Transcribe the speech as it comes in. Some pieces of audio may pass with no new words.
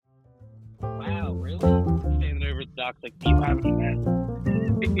really? Standing over the dock's like, do you have any men?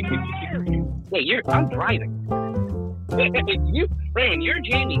 Wait, I'm driving. Raymond, you're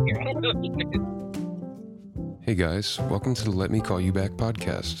Jamie here. I don't know if you can. Hey guys, welcome to the Let Me Call You Back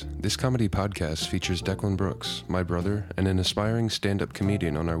podcast. This comedy podcast features Declan Brooks, my brother, and an aspiring stand-up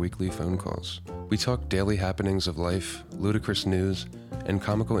comedian on our weekly phone calls. We talk daily happenings of life, ludicrous news, and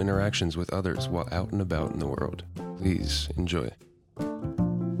comical interactions with others while out and about in the world. Please enjoy.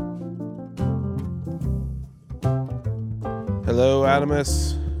 Hello,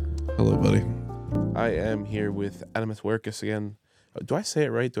 Adamus. Hello, buddy. I am here with Adamus Warkus again. Do I say it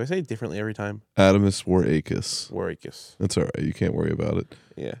right? Do I say it differently every time? Adamus Warkus. Warkus. That's all right. You can't worry about it.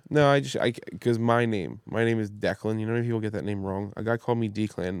 Yeah. No, because my name is Declan. You know, if people get that name wrong. A guy called me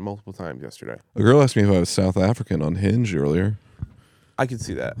Declan multiple times yesterday. A girl asked me if I was South African on Hinge earlier. I could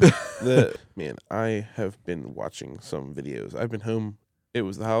see that. Man, I have been watching some videos. I've been home. It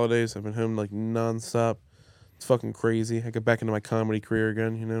was the holidays. I've been home like nonstop. It's fucking crazy. I got back into my comedy career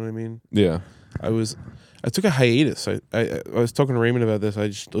again. You know what I mean? Yeah. I took a hiatus. I was talking to Raymond about this. I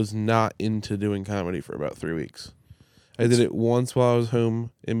just was not into doing comedy for about 3 weeks. I did it once while I was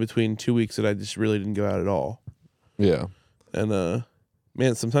home in between 2 weeks that I just really didn't go out at all. Yeah. And,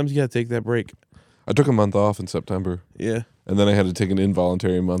 man, sometimes you got to take that break. I took a month off in September. Yeah. And then I had to take an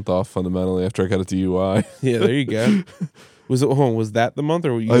involuntary month off fundamentally after I got a DUI. Yeah, there you go. Was that the month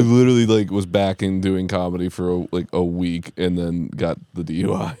or were you? I literally was back in doing comedy for a week and then got the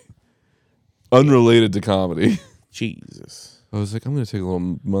DUI. Unrelated to comedy. Jesus. I was like, I'm going to take a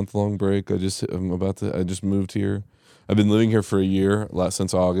little month-long break. I just moved here. I've been living here for a year,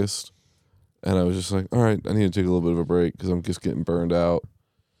 since August. And I was just like, all right, I need to take a little bit of a break because I'm just getting burned out.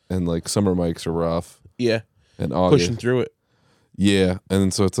 And summer mics are rough. Yeah. And August. Pushing through it. Yeah. And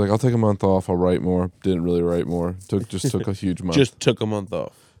then so it's like, I'll take a month off. I'll write more. Didn't really write more. Just took a huge month. Just took a month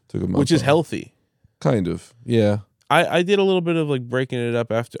off. Took a month which is off. healthy. Kind of. Yeah. I did a little bit of breaking it up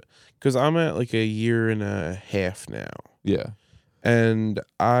after, because I'm at a year and a half now. Yeah. And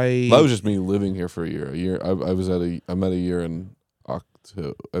that was just me living here for a year. I'm at a year in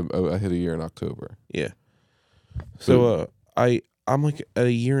October. I hit a year in October. Yeah. So I'm at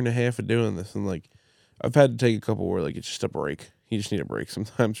a year and a half of doing this, and I've had to take a couple where it's just a break. You just need a break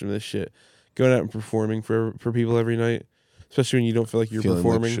sometimes from this shit. Going out and performing for people every night. Especially when you don't feel like you're Feeling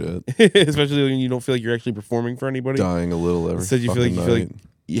performing. like shit. Especially when you don't feel like you're actually performing for anybody. Dying a little every Instead, you feel like night.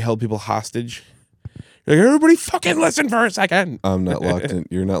 you held people hostage. You're like, everybody fucking listen for a second. I'm not locked in.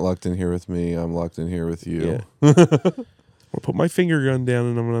 You're not locked in here with me. I'm locked in here with you. Yeah. I'll put my finger gun down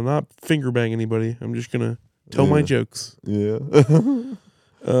and I'm going to not finger bang anybody. I'm just going to tell my jokes. Yeah. I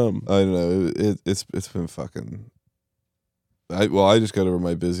don't know. It's been fucking... I just got over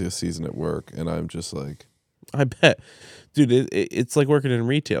my busiest season at work, and I'm just like... I bet. Dude, it's like working in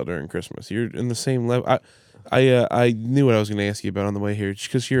retail during Christmas. You're in the same level. I knew what I was going to ask you about on the way here, just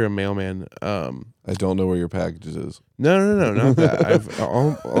because you're a mailman. I don't know where your packages is. No, not that. A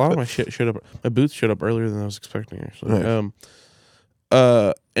lot of my shit showed up. My boots showed up earlier than I was expecting. Actually,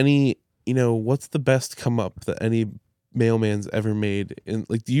 Right. What's the best come up that any mailman's ever made? And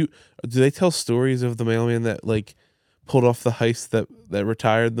do they tell stories of the mailman that pulled off the heist that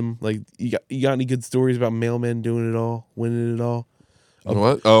retired them? You got any good stories about mailmen doing it all, winning it all?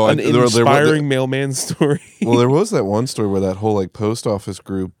 What? Oh, an inspiring mailman story. Well, there was that one story where that whole post office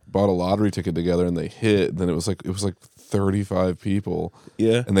group bought a lottery ticket together and they hit. And then it was 35 people.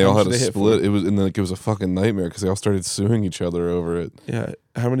 Yeah, and they all had to split. It was a fucking nightmare because they all started suing each other over it. Yeah,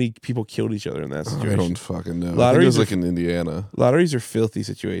 how many people killed each other in that situation? I don't fucking know. Lotteries I think it was in Indiana. Lotteries are filthy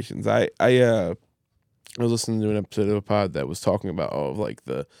situations. I was listening to an episode of a pod that was talking about all of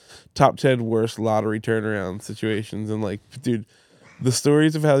the top 10 worst lottery turnaround situations, and dude, the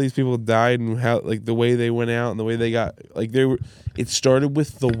stories of how these people died and how the way they went out and the way they got it started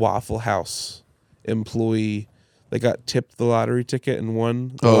with the Waffle House employee that got tipped the lottery ticket and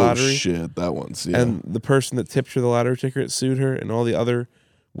won the lottery. Oh shit, that one's yeah. And the person that tipped her the lottery ticket sued her, and all the other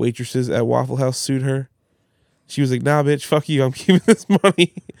waitresses at Waffle House sued her. She was like, nah, bitch, fuck you. I'm keeping this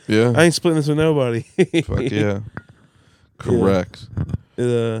money. Yeah. I ain't splitting this with nobody. Fuck yeah. Correct.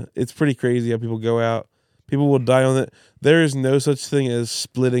 Yeah. It's pretty crazy how people go out. People will die on it. There is no such thing as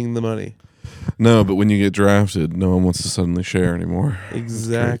splitting the money. No, but when you get drafted, no one wants to suddenly share anymore.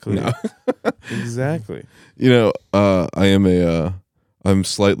 Exactly. No. Exactly. I'm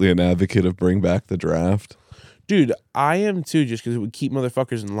slightly an advocate of bring back the draft. Dude, I am too, just because it would keep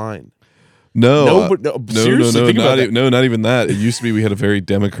motherfuckers in line. No, seriously, think about that. not even that. It used to be we had a very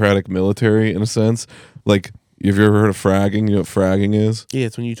democratic military in a sense. Have you ever heard of fragging? You know what fragging is? Yeah,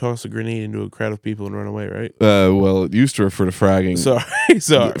 it's when you toss a grenade into a crowd of people and run away, right? Well, it used to refer to fragging. Sorry.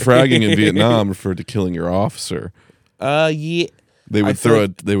 Fragging in Vietnam referred to killing your officer. Yeah. They would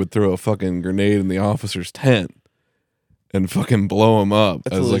throw a fucking grenade in the officer's tent and fucking blow him up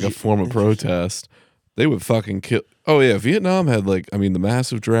That's as like a form of protest. They would fucking kill. Oh yeah, Vietnam had the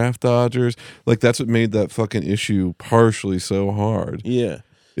massive draft dodgers. Like that's what made that fucking issue partially so hard. Yeah.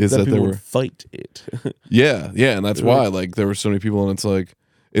 Is that people there would were fight it. yeah, and that's why there were so many people, and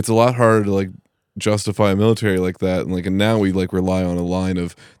it's a lot harder to justify a military like that, and now we rely on a line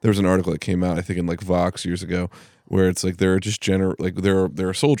of. There was an article that came out I think in Vox years ago where it's there are just there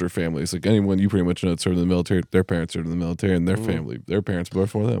are soldier families, anyone you pretty much know that served in the military, their parents served in the military, and their family, their parents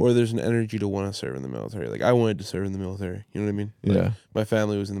before them. Or there's an energy to want to serve in the military. I wanted to serve in the military. You know what I mean? Yeah. My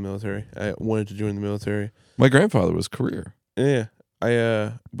family was in the military. I wanted to join the military. My grandfather was career. Yeah.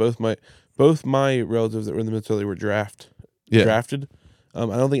 Both my relatives that were in the military were drafted. I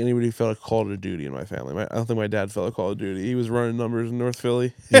don't think anybody felt a call to duty in my family. I don't think my dad felt a call to duty. He was running numbers in North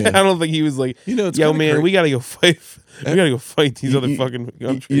Philly. Yeah. I don't think he was it's yo man, we gotta go fight. We gotta go fight these other fucking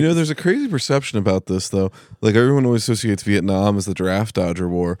countries. There's a crazy perception about this though. Everyone always associates Vietnam as the draft dodger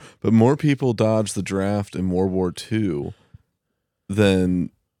war, but more people dodged the draft in World War II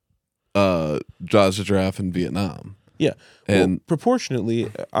than dodged the draft in Vietnam. Yeah, and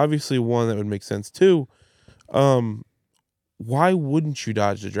proportionately, obviously, one that would make sense too. Why wouldn't you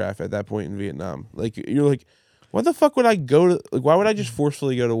dodge the draft at that point in Vietnam? You're why the fuck would I go to? Why would I just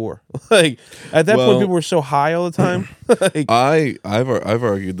forcefully go to war? At that point, people were so high all the time. I've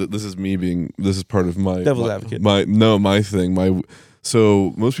argued that this is part of my devil's advocate. My thing.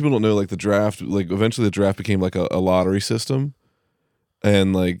 So most people don't know the draft. Eventually, the draft became a lottery system.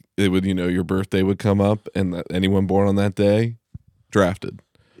 And it would, your birthday would come up, and anyone born on that day, drafted.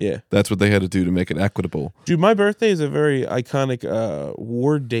 Yeah, that's what they had to do to make it equitable. Dude, my birthday is a very iconic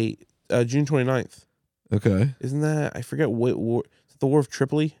war date, June 29th. Okay, isn't that? I forget what war. Is it the War of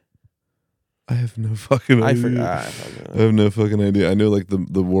Tripoli? I have no fucking idea. I forgot. I have no fucking idea. I know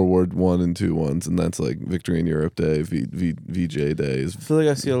the World War I and II ones, and that's Victory in Europe Day, VJ days. I feel like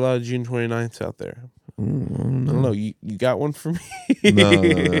I see a lot of June 29ths out there. I don't know. You got one for me?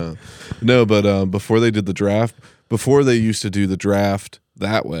 No, but before they did the draft, before they used to do the draft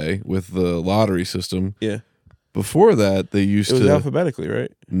that way with the lottery system. Yeah. Before that, they used to. It was alphabetically,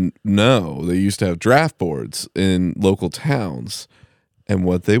 right? No, they used to have draft boards in local towns. And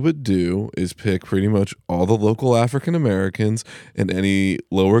what they would do is pick pretty much all the local African Americans and any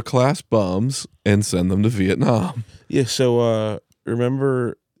lower class bums and send them to Vietnam. Yeah, so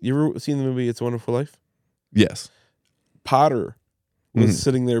remember, you ever seen the movie It's a Wonderful Life? Yes. Potter was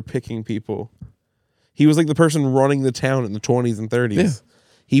sitting there picking people. He was the person running the town in the 20s and 30s. Yeah.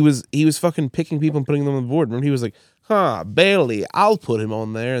 He was fucking picking people and putting them on the board. Remember, he was Bailey, I'll put him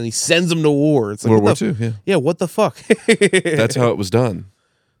on there, and he sends them to war. It's World War II, yeah. Yeah, what the fuck? That's how it was done.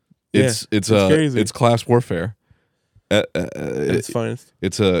 It's crazy. It's class warfare. It's finest.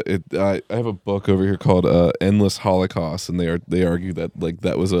 I have a book over here called "Endless Holocaust," and they argue that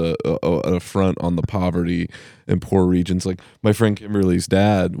that was an affront on the poverty in poor regions. My friend Kimberly's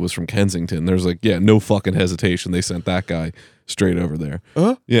dad was from Kensington. There's no fucking hesitation. They sent that guy straight over there.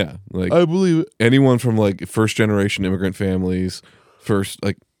 Yeah, I believe it. Anyone from first generation immigrant families,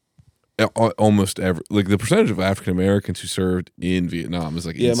 almost every the percentage of African Americans who served in Vietnam is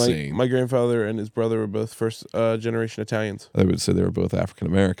insane. My grandfather and his brother were both first generation Italians. I would say they were both African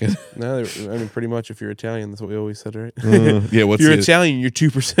American. No, pretty much if you're Italian, that's what we always said, right? Yeah, if you're Italian, you're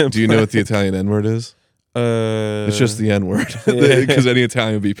 2%. Do you know what the Italian N-word is? It's just the N-word because any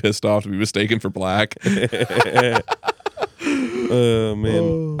Italian would be pissed off to be mistaken for black. Oh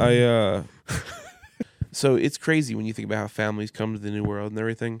man, So it's crazy when you think about how families come to the New World and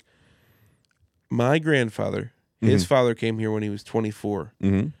everything. My grandfather, his father came here when he was 24.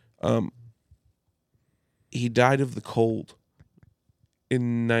 Mm-hmm. He died of the cold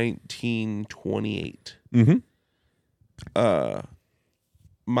in 1928. Mm-hmm.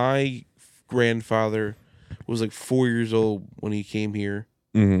 My grandfather was 4 years old when he came here,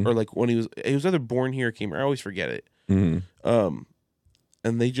 or when he was either born here or came here. I always forget it. Mm-hmm.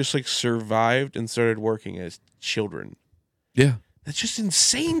 And they just survived and started working as children. Yeah. That's just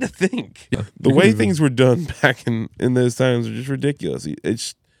insane to think. Yeah. The way things were done back in those times are just ridiculous.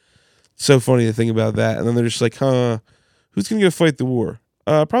 It's so funny to think about that. And then they're just who's going to go fight the war?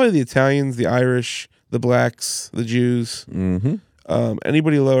 Probably the Italians, the Irish, the blacks, the Jews. Mm-hmm.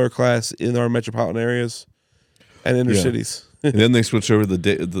 Anybody lower class in our metropolitan areas and inner cities. And then they switched over to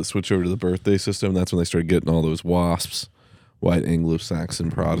the birthday system. That's when they started getting all those WASPs, white Anglo-Saxon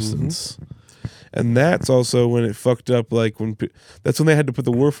Protestants. And that's also when it fucked up. Like that's when they had to put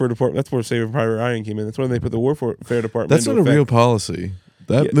the warfare department. That's where Saving Private Ryan came in. That's when they put the warfare department. That's not a real policy.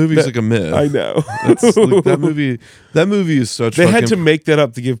 That movie's like a myth. I know. That's, like, that movie is such. They had to make that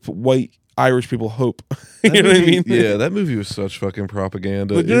up to give white Irish people hope. You know what I mean? Yeah, that movie was such fucking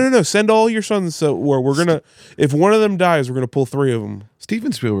propaganda. Like, no. Send all your sons to war. We're gonna. If one of them dies, we're gonna pull 3 of them.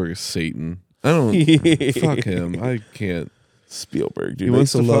 Steven Spielberg is Satan. I don't. Fuck him. I can't. Spielberg, dude. He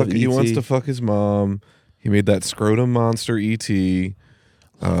wants to fuck. He E.T. wants to fuck his mom. He made that scrotum monster E.T.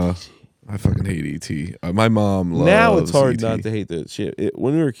 I fucking hate E.T. My mom loves Now it's hard E.T. not to hate that shit.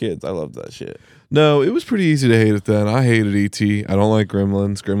 When we were kids, I loved that shit. No, it was pretty easy to hate it then. I hated E.T. I don't like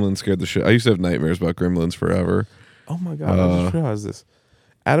Gremlins. Gremlins scared the shit. I used to have nightmares about Gremlins forever. Oh my god! I just realized this.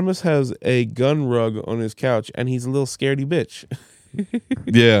 Adamus has a gun rug on his couch, and he's a little scaredy bitch.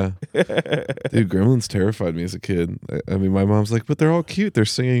 Yeah. Dude, Gremlins terrified me as a kid. I mean, my mom's like, but they're all cute. They're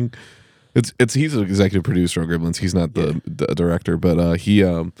singing. He's an executive producer on Gremlins. He's not the director, but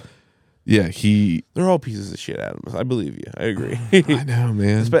They're all pieces of shit, Adamus. I believe you. I agree. I know,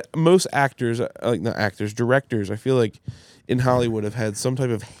 man. But most actors, like not actors, directors, I feel like in Hollywood have had some type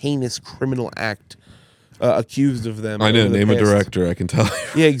of heinous criminal act accused of them. I know. over the Name a past. director. I can tell you.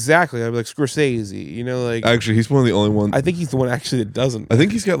 Yeah, exactly. I'd be like Scorsese. You know, like Actually, he's one of the only ones. I think he's the one actually that doesn't. I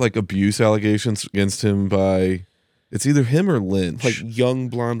think he's got like abuse allegations against him by. It's either him or Lynch. Like young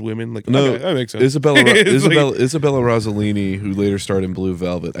blonde women. Like No, okay, that makes sense. Isabella It's like- Isabella Rossellini, who later starred in Blue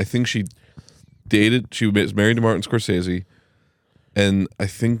Velvet. I think she was married to Martin Scorsese, and I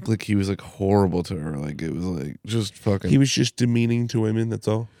think like he was like horrible to her. Like it was like just fucking. He was just demeaning to women. That's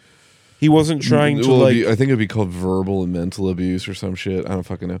all. He wasn't trying to like. I think it'd be called verbal and mental abuse or some shit. I don't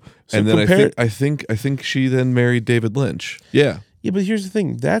fucking know. So And then compare- I think she then married David Lynch. Yeah. Yeah, but here's the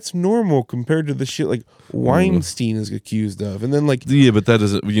thing. That's normal compared to the shit like Weinstein is accused of, and then like Yeah, but that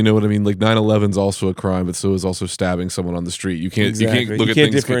doesn't. You know what I mean? Like 9/11's also a crime, but so is also stabbing someone on the street. You can't. Exactly. You can't look You at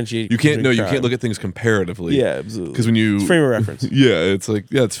can't things. differentiate You can't. No, between you can't crime. look at things comparatively. yeah, absolutely. Because when you It's frame of reference. Yeah, it's like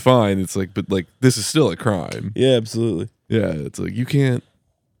it's fine. It's like, but like this is still a crime. Yeah, absolutely. Yeah, it's like you can't.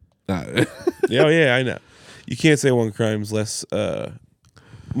 Yeah, yeah, I know. You can't say one crime's less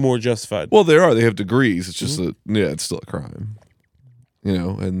more justified. Well, there are. They have degrees. It's just Mm-hmm. it's still a crime. You know,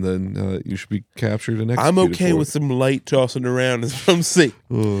 and then you should be captured and executed. I'm okay for with it. some light tossing around. Is what I'm saying.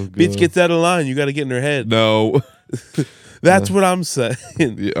 Oh, God. Bitch gets out of line. You got to get in her head. No. That's what I'm saying.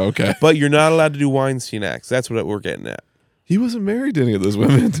 Yeah, okay. But you're not allowed to do Weinstein acts. That's what we're getting at. He wasn't married to any of those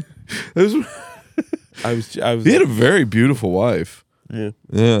women. Those- I was. he had a very beautiful wife. Yeah.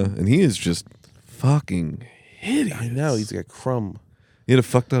 Yeah, and he is just fucking hideous. I know he's got crumb. He had a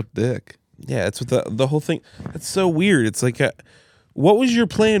fucked up dick. Yeah, that's what the whole thing. That's so weird. It's like, what was your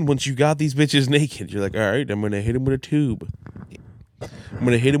plan once you got these bitches naked? You're like, all right, I'm gonna hit him with a tube. I'm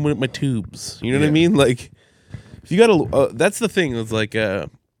gonna hit him with my tubes. You know what I Yeah. mean? Like, if you got to, that's the thing. It's like, I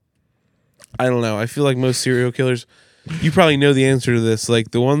don't know. I feel like most serial killers, you probably know the answer to this.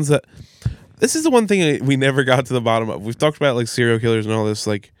 Like the ones that, this is the one thing we never got to the bottom of. We've talked about like serial killers and all this.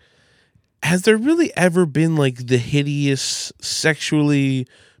 Like, has there really ever been like the hideous, sexually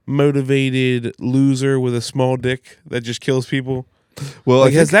motivated loser with a small dick that just kills people? Well,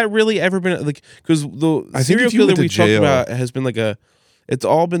 Like, has that really ever been like? Because the I think serial if you killer went to we talked jail- about has been like a. It's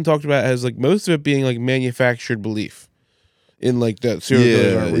all been talked about as like most of it being like manufactured belief in like that serial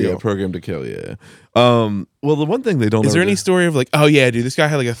killers aren't real. Programmed to kill. Yeah. Well, the one thing they don't. Is there ever- any story of like, oh yeah, dude, this guy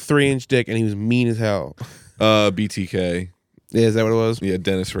had like a 3-inch dick and he was mean as hell? BTK? Yeah, is that what it was? Yeah,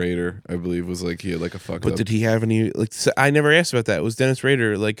 Dennis Rader, I believe, was like he had like a fucked But up. did he have any like? I never asked about that. Was Dennis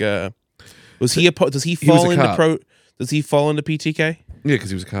Rader like Was he does he He was fall a into cop. Does he fall into PTK? Yeah, because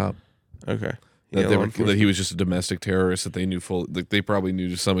he was a cop. Okay. That, Yeah, they law were, that enforcement. he was just a domestic terrorist that they knew full. Like they probably knew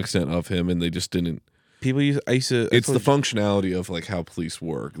to some extent of him, and they just didn't. People used. I used to. It's the functionality of like how police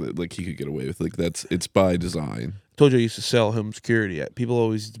work that like he could get away with. Like it's by design told you I used to sell home security. People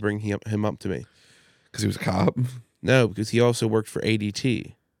always used to bring him up to me. because he was a cop, No, because he also worked for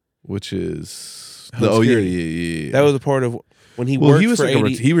ADT. which is Home oh yeah, security. yeah. That was a part of when he Well, worked he was for like a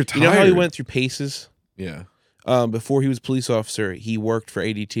ADT. he retired. You know how he went through paces? Yeah. Before he was a police officer, he worked for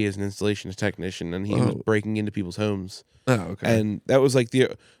ADT as an installations technician, and he was Oh. breaking into people's homes. Oh, okay. And that was like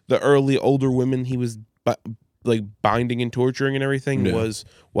the early older women he was like binding and torturing and everything Yeah. was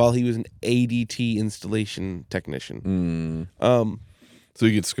while he was an ADT installation technician. So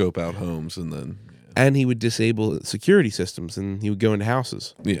you could scope out homes and then And he would disable security systems, and he would go into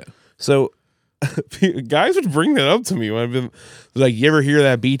houses. yeah. So guys would bring that up to me when I've been like, "You ever hear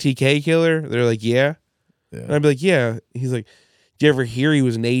that BTK killer?" They're like, "Yeah," and I'd be like, "Yeah." He's like, "Do you ever hear he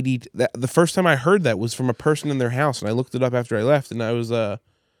was an ADT?" The first time I heard that was from a person in their house, and I looked it up after I left, and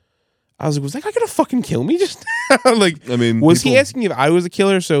I I was like, was that guy gonna fucking kill me just now? Like, I mean, was he asking if I was a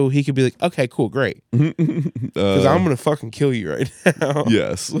killer so he could be like, okay, cool, great, because I'm gonna fucking kill you right now.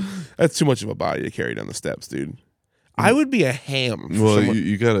 Yes. That's too much of a body to carry down the steps, dude. I would be a ham. Well,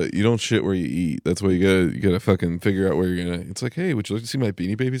 you don't shit where you eat. That's why you gotta fucking figure out where you're gonna. It's like, hey, would you like to see my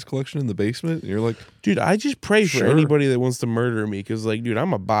Beanie Babies collection in the basement? And you're like, dude, I just pray for Sure. anybody that wants to murder me, because, like, dude,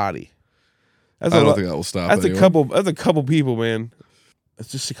 I'm a body. I don't think that will stop. That's anyone. That's a couple people, man.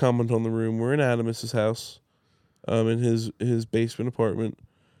 It's just a comment on the room. We're in Adamus's house, in his basement apartment.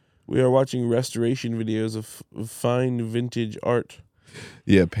 We are watching restoration videos of fine vintage art.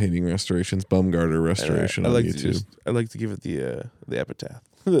 Yeah, painting restorations, Bumgarner restoration on YouTube. I like to give it the epitaph.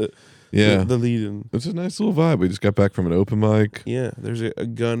 Yeah, the lead in. it's a nice little vibe. We just got back from an open mic. Yeah, there's a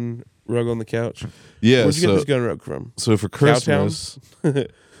gun rug on the couch. Yeah, Where'd you get this gun rug from? So for Christmas,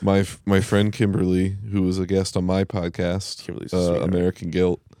 my friend Kimberly, who was a guest on my podcast, American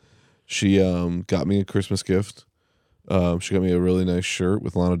Guilt, she got me a Christmas gift. She got me a really nice shirt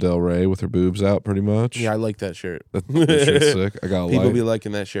with Lana Del Rey with her boobs out, pretty much. Yeah, I like that shirt. That shirt's sick. I got a People be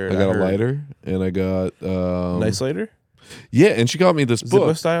liking that shirt. I got a lighter, and I got nice lighter. Yeah, and she got me this book.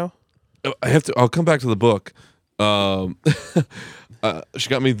 Zippo style. I'll come back to the book. She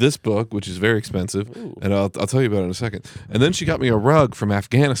got me this book, which is very expensive, and I'll tell you about it in a second. And then she got me a rug from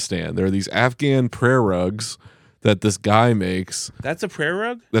Afghanistan. There are these Afghan prayer rugs that this guy makes. That's a prayer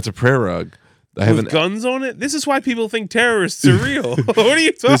rug? That's a prayer rug. With guns on it? This is why people think terrorists are real. What are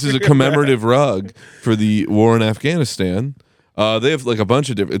you talking about? This is a commemorative rug for the war in Afghanistan. They have like a bunch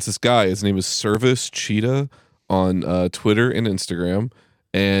of different. It's this guy. His name is Service Cheetah on Twitter and Instagram,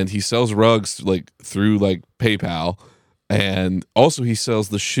 and he sells rugs like through like PayPal, and also he sells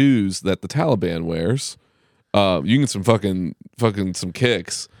the shoes that the Taliban wears. You can get some fucking some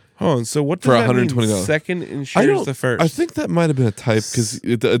kicks. Oh, and so what does for that mean? $120. Second insures the first. I think that might have been a type because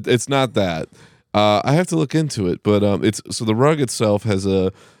it's not that. I have to look into it, but it's so the rug itself has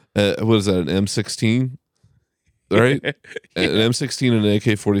a what is that, an M16, right? An M16 and an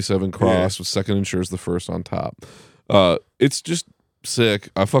AK-47 cross with second insures the first on top. It's just sick.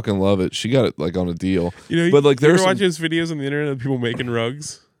 I fucking love it. She got it like on a deal. But like you ever watch those videos on the internet of people making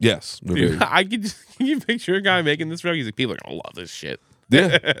rugs? Yes, dude. Can you picture a guy making this rug? He's like, people are gonna love this shit.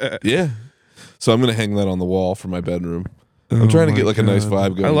 Yeah, yeah. So I'm gonna hang that on the wall for my bedroom. I'm trying to get like a nice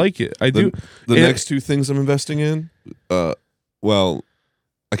vibe going. I like it. I do. The next two things I'm investing in, well,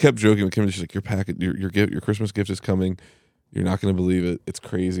 I kept joking with Kimberly. She's like, your Christmas gift is coming. You're not gonna believe it. It's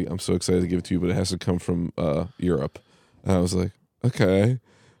crazy. I'm so excited to give it to you, but it has to come from Europe. And I was like, okay,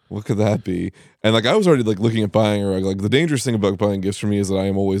 what could that be? And like I was already like looking at buying a rug. Like the dangerous thing about buying gifts for me is that I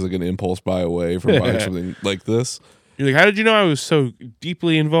am always like an impulse buy away from buying something like this. You're like, how did you know I was so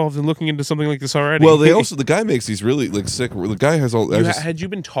deeply involved in looking into something like this already? Well, the guy makes these really like sick. The guy has all. Had you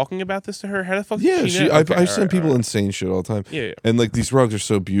been talking about this to her? How the fuck? Yeah, did she know? I send people insane shit all the time. Yeah. And like these rugs are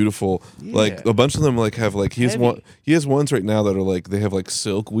so beautiful. Yeah. Like a bunch of them like have like he has ones right now that are like they have like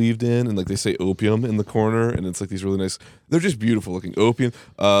silk weaved in and like they say opium in the corner and it's like these really nice. They're just beautiful looking opium.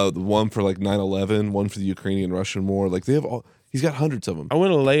 The one for like 9/11, one for the Ukrainian Russian war. Like they have all. He's got hundreds of them. I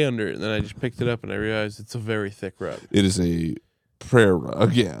went to lay under it and then I just picked it up and I realized it's a very thick rug. It is a prayer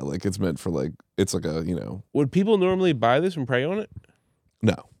rug. Yeah, like it's meant for like it's like a Would people normally buy this and pray on it?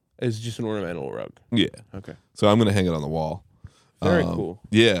 No, it's just an ornamental rug. Yeah. Okay. So I'm gonna hang it on the wall. Very cool.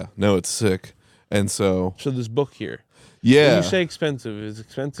 Yeah. No, it's sick. And so this book here. Yeah. When you say expensive, is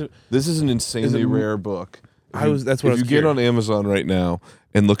expensive? This is an insanely rare book. That's what if you get on Amazon right now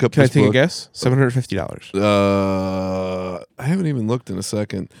and look up. Can this I take book, a guess? $750. I haven't even looked in a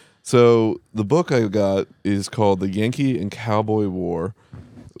second. So the book I got is called The Yankee and Cowboy War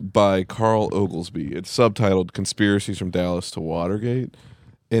by Carl Oglesby. It's subtitled Conspiracies from Dallas to Watergate.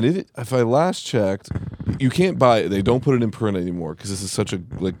 And if I last checked, you can't buy it. They don't put it in print anymore because this is such a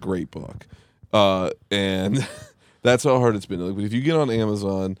great book. And that's how hard it's been. Like, if you get on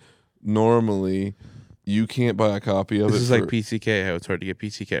Amazon, normally you can't buy a copy of it. This is like PCK, how it's hard to get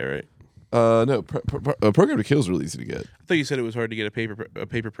PCK, right? No, Program to Kill is really easy to get. I thought you said it was hard to get a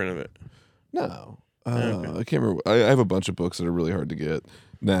paper print of it. No, I can't remember. I have a bunch of books that are really hard to get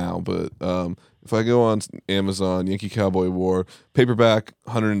now, but if I go on Amazon, Yankee Cowboy War, paperback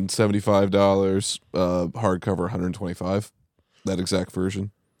 $175, hardcover $125, that exact version.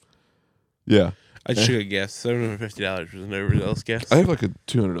 Yeah. I should have guessed $750 was nobody else guessed. I have like a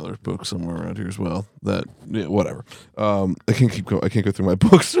 $200 book somewhere around here as well. Whatever. I can't keep going. I can't go through my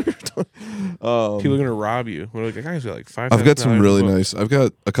books. People are gonna rob you. Like, I got like $5,000. I've got some really nice. I've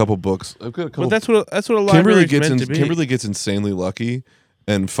got a couple books. I've got a couple. But that's what a library is meant to be. Kimberly gets insanely lucky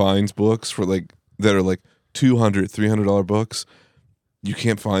and finds books for like that are like $200, $300 books. you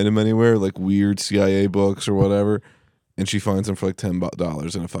can't find them anywhere, like weird CIA books or whatever. And she finds them for like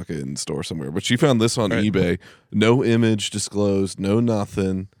 $10 in a fucking store somewhere. But she found this on eBay. No image disclosed. No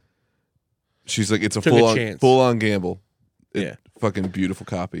nothing. She's like, it's a full on gamble. Fucking beautiful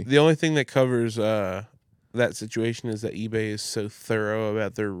copy. The only thing that covers that situation is that eBay is so thorough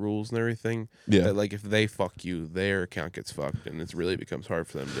about their rules and everything. Yeah. That like if they fuck you, their account gets fucked, and it really becomes hard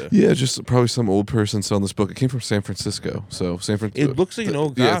for them to. Yeah, just probably some old person selling this book. It came from San Francisco, so San Francisco. It looks like an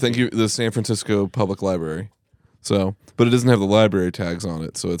old copy. Yeah, thank you. The San Francisco Public Library. So, but it doesn't have the library tags on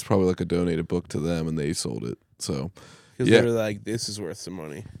it, so it's probably like a donated book to them, and they sold it. So, because they're like, this is worth some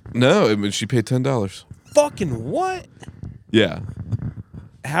money. No, I mean, she paid $10. Fucking what? Yeah.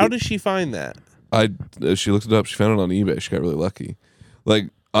 How does she find that? She looked it up. She found it on eBay. She got really lucky.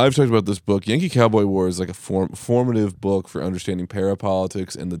 Like I've talked about this book. Yankee Cowboy War is like a formative book for understanding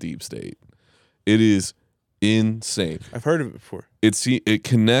parapolitics and the deep state. It is insane. I've heard of it before. It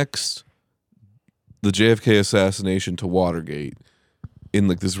connects the JFK assassination to Watergate in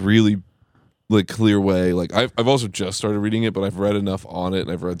like this really like clear way. Like I've also just started reading it, but I've read enough on it, and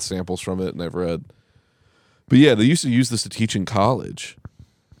I've read samples from it, and but yeah, they used to use this to teach in college,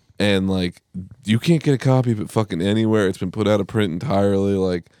 and like you can't get a copy of it fucking anywhere. It's been put out of print entirely,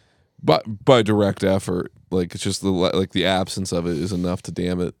 like by direct effort. Like it's just the absence of it is enough to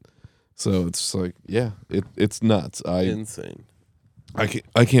damn it. So it's like, yeah, it's nuts. Insane.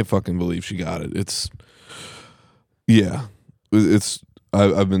 I can't fucking believe she got it.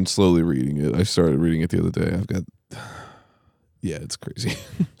 I've been slowly reading it. I started reading it the other day. It's crazy.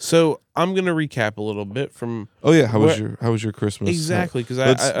 So I'm gonna recap a little bit from. Oh yeah, how was your Christmas? Exactly, because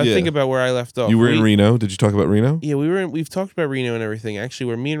I think about where I left off. You were in Reno. Did you talk about Reno? Yeah, we've talked about Reno and everything. Actually,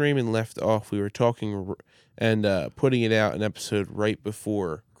 where me and Raymond left off, we were talking and putting it out an episode right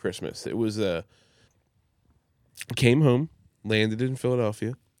before Christmas. It was came home. Landed in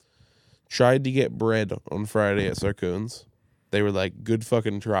Philadelphia. Tried to get bread on Friday at Sarcone's. They were like, good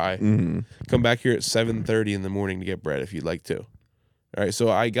fucking try. Mm-hmm. Come back here at 7:30 in the morning to get bread if you'd like to. All right,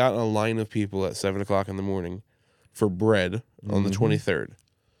 so I got a line of people at 7 o'clock in the morning for bread on the 23rd.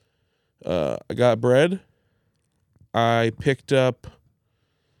 I got bread. I picked up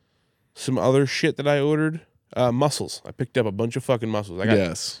some other shit that I ordered. Mussels. I picked up a bunch of fucking mussels. I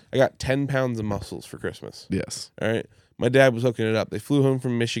got 10 pounds of mussels for Christmas. Yes. All right. My dad was hooking it up. They flew home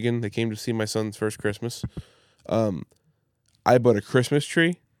from Michigan. They came to see my son's first Christmas. I bought a Christmas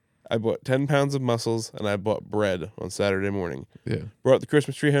tree. I bought 10 pounds of mussels, and I bought bread on Saturday morning. Yeah. Brought the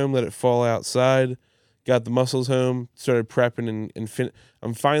Christmas tree home, let it fall outside, got the mussels home, started prepping, and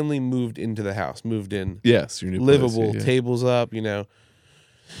I'm finally moved into the house. Moved in. Yes, your new livable, place, yeah. tables up, you know.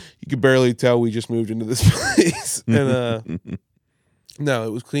 You could barely tell we just moved into this place. And no,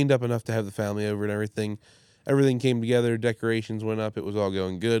 it was cleaned up enough to have the family over and everything. Everything came together. Decorations went up. It was all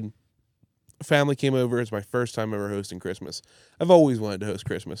going good. Family came over. It's my first time ever hosting Christmas. I've always wanted to host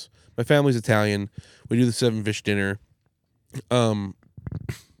Christmas. My family's Italian. We do the 7-fish dinner.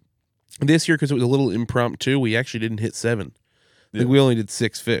 This year, because it was a little impromptu, we actually didn't hit 7. I think we only did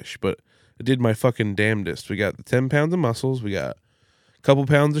 6 fish, but I did my fucking damnedest. We got the 10 pounds of mussels. We got a couple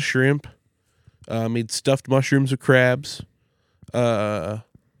pounds of shrimp. Made stuffed mushrooms with crabs.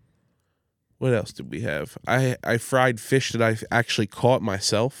 What else did we have? I fried fish that I actually caught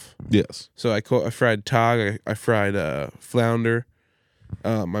myself. Yes. So I fried tog. I fried flounder.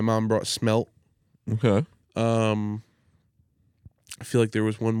 My mom brought smelt. Okay. I feel like there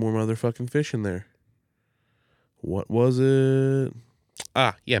was one more motherfucking fish in there. What was it?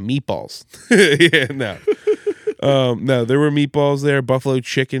 Yeah, meatballs. Yeah, no. No, there were meatballs there. Buffalo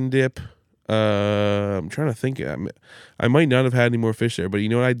chicken dip. I'm trying to think. I might not have had any more fish there, but you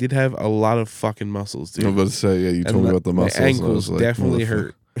know what? I did have a lot of fucking mussels, dude. I was about to say, yeah, you told me about the mussels. My ankles like, definitely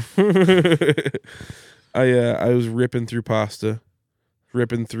hurt. I was ripping through pasta,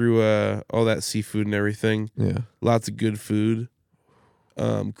 ripping through all that seafood and everything. Yeah, lots of good food.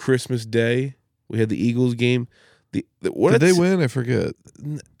 Christmas Day, we had the Eagles game. Did they win? I forget.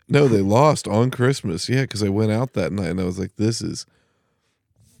 No, they lost on Christmas. Yeah, because I went out that night and I was like, "This is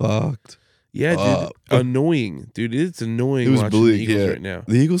fucked." Yeah, dude. Annoying. Dude, it's annoying it was watching bleak, the Eagles yeah. right now.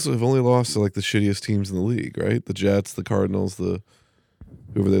 The Eagles have only lost to like the shittiest teams in the league, right? The Jets, the Cardinals,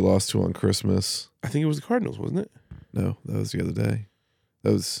 whoever they lost to on Christmas. I think it was the Cardinals, wasn't it? No, that was the other day.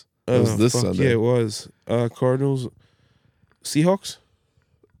 That was this Sunday. Yeah, it was. Cardinals. Seahawks?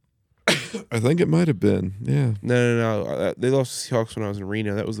 I think it might have been, yeah. No. They lost to Seahawks when I was in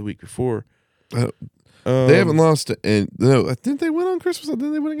Reno. That was the week before. They haven't lost to no. Didn't they win on Christmas?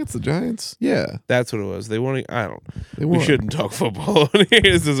 Didn't they win against the Giants? Yeah, that's what it was. They won. They won. We shouldn't talk football on here.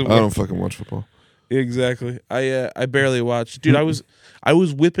 This doesn't work. I don't fucking watch football. Exactly. I barely watched, dude. I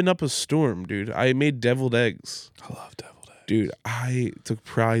was whipping up a storm, dude. I made deviled eggs. I love deviled eggs. Dude, I took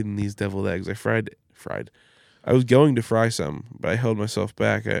pride in these deviled eggs. I fried. I was going to fry some, but I held myself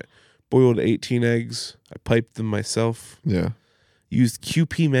back. I boiled 18 eggs. I piped them myself. Yeah. Used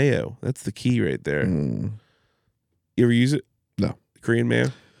QP mayo. That's the key right there. Mm. You ever use it? No. Korean mayo?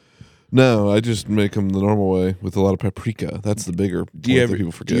 No, I just make them the normal way with a lot of paprika. That's the bigger point that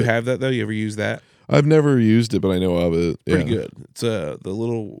people forget. Do you have that though? You ever use that? I've never used it, but I know of it. Pretty good. It's the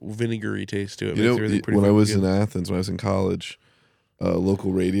little vinegary taste to it. You know, Makes everything pretty when I was good. in Athens, when I was in college, a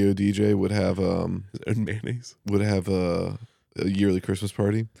local radio DJ would have His own mayonnaise. a yearly Christmas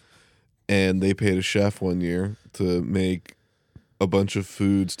party, and they paid a chef one year to make a bunch of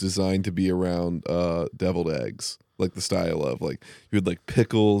foods designed to be around deviled eggs, like the style of like you had like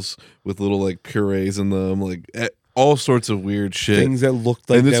pickles with little like purees in them, like all sorts of weird shit. Things that looked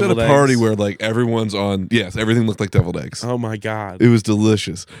like and it's at a deviled party eggs. where like everyone's on. Yes, everything looked like deviled eggs. Oh my god! It was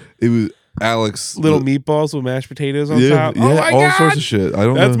delicious. It was Alex Little meatballs with mashed potatoes on top. Yeah, Oh my all god! sorts of shit. I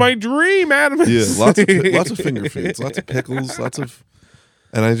don't That's know. my dream, Adam. Yeah, lots of finger foods, lots of pickles, lots of.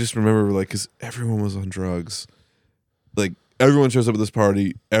 And I just remember like because everyone was on drugs, like everyone shows up at this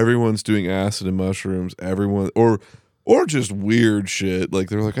party, everyone's doing acid and mushrooms, everyone or just weird shit. Like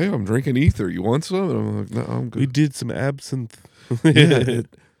they're like, "Hey, I'm drinking ether. You want some?" And I'm like, "No, I'm good." We did some absinthe. Yeah,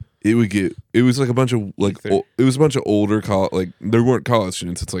 it was like a bunch of like Ether. it was a bunch of older like there weren't college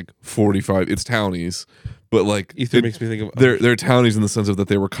students. It's like 45. It's townies, but like Ether makes me think of they're townies in the sense of that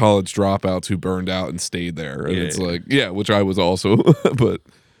they were college dropouts who burned out and stayed there, and Yeah, it's yeah. like which I was also, but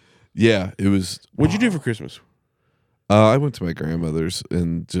yeah, it was. What'd you do for Christmas? I went to my grandmother's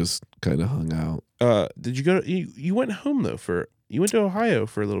and just kind of hung out. Did you go? You went home though you went to Ohio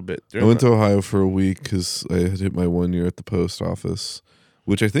for a little bit. I went to Ohio for a week because I had hit my 1 year at the post office,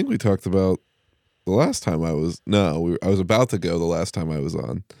 which I think we talked about the last time I was. No, I was about to go the last time I was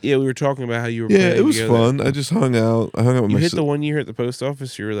on. Yeah, we were talking about how you were. Yeah, planning it was to go fun. there. I just hung out. I hung out with You my. hit the 1 year at the post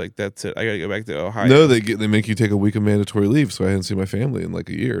office. You were like, "That's it. I gotta go back to Ohio." No, they make you take a week of mandatory leave, so I hadn't seen my family in like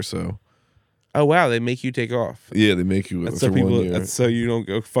a year. So Oh wow, they make you take off. yeah, they make you That's for so 1 people. year. That's so you don't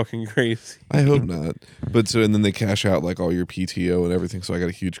go fucking crazy. I hope not. But so and then they cash out like all your PTO and everything. So I got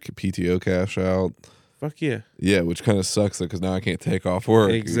a huge PTO cash out. Fuck yeah. Yeah, which kind of sucks though because now I can't take off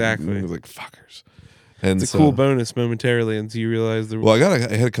work. Exactly. It was like fuckers. And It's a cool bonus momentarily until you realize the. Well, I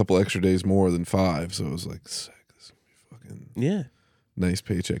had a couple extra days more than 5, so it was like sick. This is gonna be fucking yeah. nice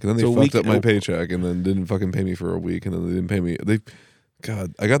paycheck. And then they So a fucked week- up my paycheck and then didn't fucking pay me for a week and then they didn't pay me.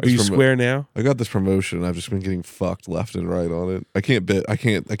 God, I got Are this. you square now? I got this promotion. And I've just been getting fucked left and right on it. I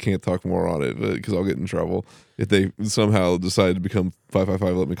can't talk more on it because I'll get in trouble if they somehow decide to become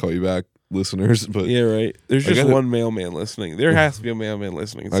 555. Let me call you back, listeners. But Yeah, right. There's I just gotta- one mailman listening. There has to be a mailman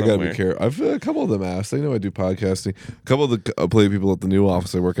listening I somewhere. gotta be careful. I've a couple of them asked. They know I do podcasting. A couple of the play people at the new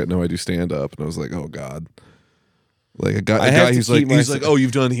office I work at know I do stand up, and I was like, oh god. Like a I have guy to he's like keep oh,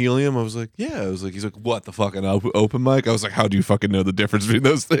 you've done helium. I was like, yeah. I was like, he's like, what the fucking open mic? I was like, how do you fucking know the difference between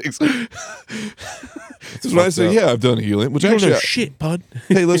those things? So when I fucked say up. yeah, I've done helium, which You don't actually know shit, bud.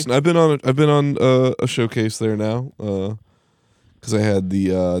 hey, listen, I've been on a showcase there now because I had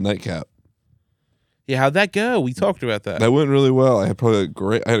the nightcap. Yeah, how'd that go? We talked about that. That went really well. I had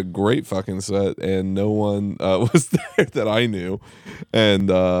a great fucking set, and no one was there that I knew, and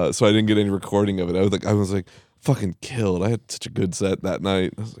so I didn't get any recording of it. I was like fucking killed. I had such a good set that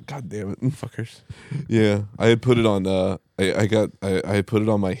night. I was like, God damn it, Fuckers. yeah. I had put it on. I had put it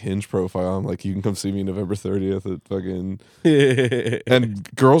on my Hinge profile. I'm like, you can come see me November 30th at fucking.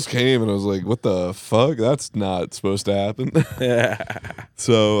 And girls came, and I was like, what the fuck? That's not supposed to happen.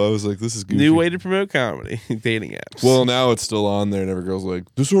 So I was like, this is goofy. New way to promote comedy. Dating apps. Well, now it's still on there, and every girl's like,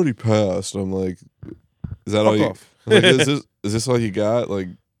 "This already passed." I'm like, "Is that all you? off. Like, is this all you got?" Like,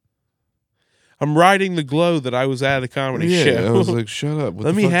 I'm riding the glow that I was at a comedy yeah. show. I was like, "Shut up! What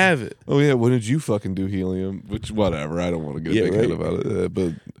Let the me fuck?" have it. Oh yeah, when did you fucking do helium? Which whatever. I don't want to get Yeah, a big head right. about it,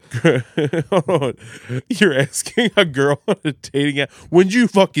 but Hold on. You're asking a girl on a dating app, when'd you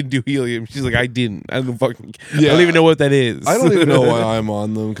fucking do helium? She's like, I didn't. I don't even know what that is. I don't even know why I'm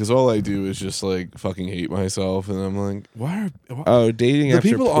on them because all I do is just like fucking hate myself, and I'm like, why Oh, dating the apps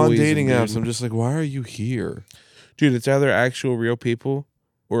people are on poison, dating dude. apps? I'm just like, why are you here? Dude, it's either actual real people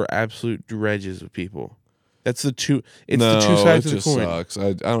or absolute dredges of people. That's the two. It's no, the two sides it of the just coin. sucks.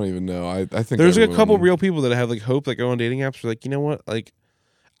 I don't even know. I think There's like a couple everyone- real people that have like hope that go on dating apps. Are like, you know what? Like,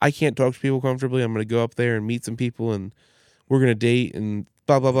 I can't talk to people comfortably. I'm gonna go up there and meet some people, and we're gonna date and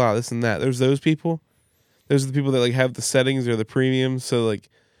blah blah blah. This and that. There's those people. Those are the people that like have the settings or the premiums. So like,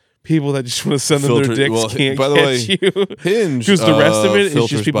 people that just want to send them their Filter- dicks well, can't by the catch way, you. Hinge. Because the rest of it is filters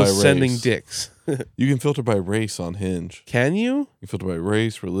just people by sending race. dicks. You can filter by race on Hinge. Can you? You can filter by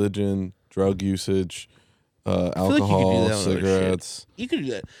race, religion, drug usage, feel like you could do alcohol, that on other cigarettes. You could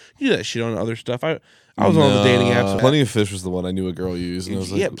do that. You do that shit on other stuff. I was on the dating apps. Plenty of Fish was the one I knew a girl used, and I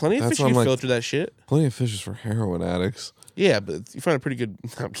was like, yeah, Plenty of that's Fish why I'm can like, filter that shit. Plenty of Fish is for heroin addicts. Yeah, but you find a pretty good.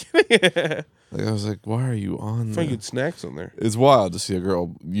 No, I'm kidding. Like I was like, why are you on? Find there? good snacks on there. It's wild to see a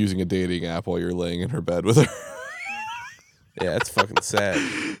girl using a dating app while you're laying in her bed with her. Yeah, that's fucking sad.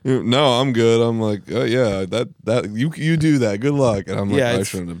 No, I'm good. I'm like, oh yeah, that you do that. Good luck. And I'm like, Yeah, I it's-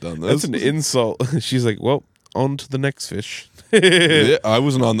 shouldn't have done this. That's an insult. She's like, well, on to the next fish. Yeah, I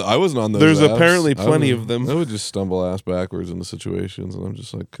wasn't on those. There's apps. apparently I plenty would- of them. I would just stumble ass backwards into situations, and I'm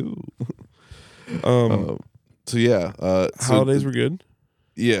just like, cool. So yeah, Holidays were good.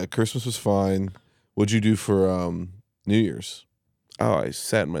 yeah. Christmas was fine. What'd you do for New Year's? Oh, I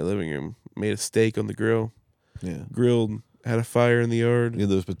sat in my living room, made a steak on the grill, Yeah, grilled, had a fire in the yard. you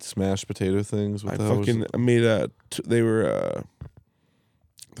know those smashed potato things. What I the hell was fucking it? I made they were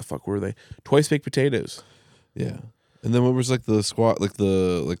the fuck were they? Twice baked potatoes. Yeah, and then what was like the squat, like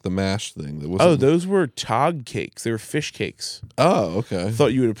the mash thing? That was Oh, those were tog cakes. They were fish cakes. Oh, okay. I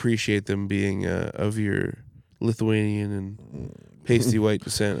thought you would appreciate them being of your Lithuanian and pasty white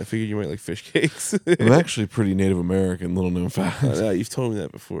descent. I figured you might like fish cakes. I'm actually pretty Native American, little known fact, You've told me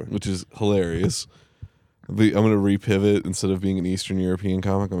that before. which is hilarious. I'm going to repivot. Instead of being an Eastern European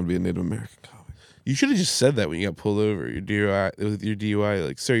comic, I'm going to be a Native American comic. You should have just said that when you got pulled over. Your DUI, with your DUI,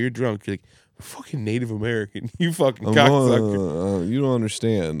 like, sir, you're drunk. You're like, I'm fucking Native American. You fucking cocksucker. You don't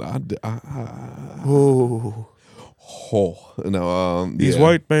understand. Oh, No, these yeah.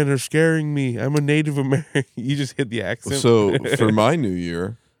 white men are scaring me. I'm a Native American. You just hit the accent. So for my New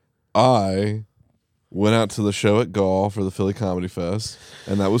Year, I went out to the show at Gaul for the Philly Comedy Fest,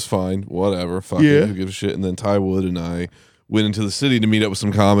 and that was fine. Whatever, fuck Yeah. it, who gives a shit? And then Ty Wood and I went into the city to meet up with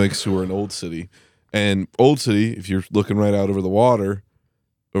some comics who were in Old City. And Old City, if you're looking right out over the water,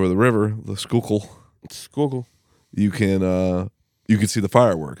 over the river, the Schuylkill, Squiggle. you can see the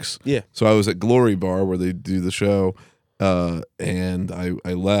fireworks. Yeah. So I was at Glory Bar where they do the show, and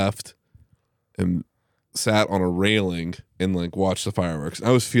I left and sat on a railing and like watched the fireworks.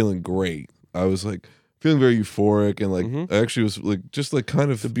 I was feeling great. I was like feeling very euphoric and like I actually was like just like kind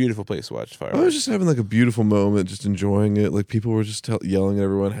It's a of. beautiful place to watch I was fireworks. just having like a beautiful moment, just enjoying it. Like people were just yelling at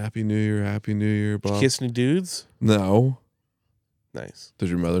everyone, "Happy New Year, Happy New Year!" Bob. Kiss any dudes? No. Nice. Does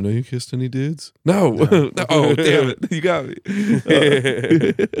your mother know you kissed any dudes? No. No. Oh, damn it. You got me.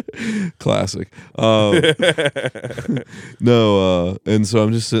 Classic. No. And so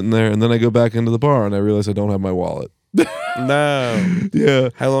I'm just sitting there, and then I go back into the bar, and I realize I don't have my wallet. No. Yeah.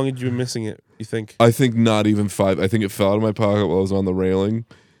 How long had you been missing it, you think? I think not even 5. I think it fell out of my pocket while I was on the railing.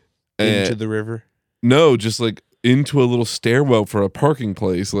 Into And the river? no, just like into a little stairwell for a parking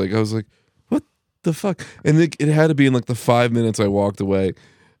place. Like I was like, what the fuck? And it had to be in like the 5 minutes I walked away.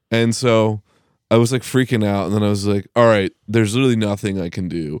 And so I was like freaking out. And then I was like, all right, there's literally nothing I can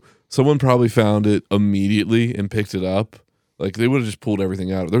do. Someone probably found it immediately and picked it up. Like they would have just pulled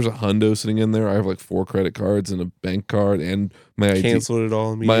everything out. There's a hundo sitting in there. I have like 4 credit cards and a bank card and my ID. Canceled it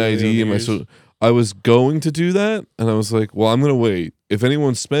all My immediately. ID and my so I was going to do that, and I was like, well, I'm gonna wait. If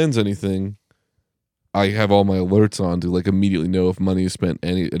anyone spends anything, I have all my alerts on to like immediately know if money is spent at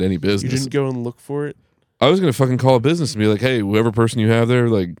any You business. didn't go and look for it? I was gonna fucking call a business and be like, hey, whoever person you have there,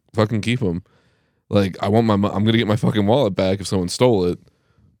 like fucking keep them. Like I want I'm gonna get my fucking wallet back if someone stole it.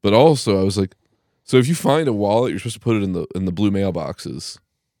 But also I was like, so if you find a wallet, you're supposed to put it in the blue mailboxes,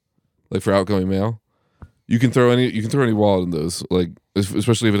 like for outgoing mail. You can throw any wallet in those, like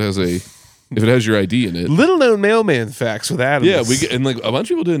especially if it has your ID in it. Little known mailman facts with Adam. Yeah, we get, and like a bunch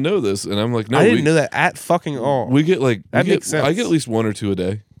of people didn't know this, and I'm like, no, I didn't know that at fucking all. We get like That makes sense. I get at least 1 or 2 a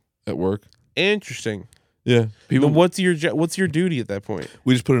day at work. Interesting. Yeah, people. Then what's your duty at that point?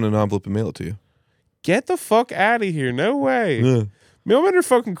 We just put it in an envelope and mail it to you. Get the fuck out of here! No way. Yeah. Mailmen are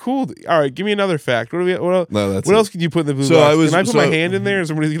fucking cool. All right, give me another fact. What do we? What No, that's what it. else can you put in the blue So box? I was- Can I put so- my hand in there, or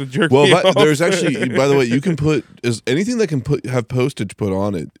somebody's gonna jerk Well, me off? there's actually, by the way, you can put anything that can have postage put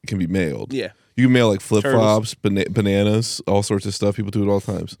on it can be mailed. Yeah. You can mail like flip flops, bananas, all sorts of stuff. People do it all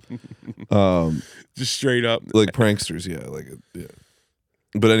the times. Just straight up. Like pranksters, yeah.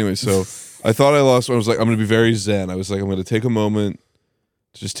 But anyway, so I thought I lost. I was like, I'm gonna be very zen. I was like, I'm gonna take a moment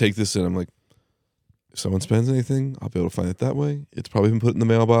to just take this in. I'm like, if someone spends anything, I'll be able to find it that way. It's probably been put in the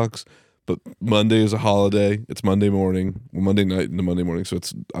mailbox. But Monday is a holiday. It's Monday morning, well, Monday night into Monday morning. So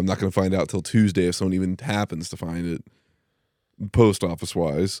I'm not gonna find out till Tuesday if someone even happens to find it, post office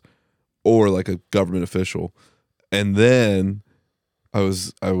wise, or like a government official. And then I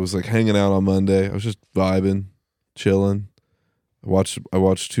was like hanging out on Monday. I was just vibing, chilling. I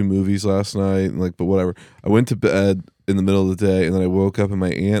watched 2 movies last night, and like, but whatever. I went to bed in the middle of the day, and then I woke up, and my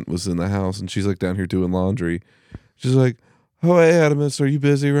aunt was in the house, and she's like down here doing laundry. She's like, "Oh, hey, Adamus, are you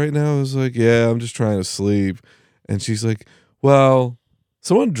busy right now?" I was like, "Yeah, I'm just trying to sleep." And she's like, "Well,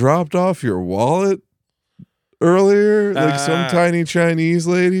 someone dropped off your wallet earlier, like some tiny Chinese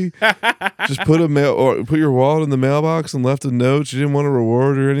lady just put your wallet in the mailbox and left a note. She didn't want a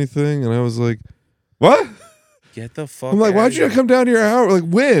reward or anything." And I was like, "What?" Get the fuck. I'm like, outta "Why'd you here. not come down here an hour? Like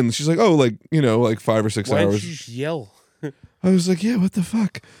when?" She's like, "Oh, like, like 5 or 6 Why'd hours." you just yell? I was like, "Yeah, what the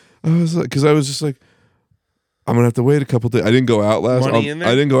fuck?" I was like, because I was just like, I'm gonna have to wait a couple days. I didn't go out last. Money in there?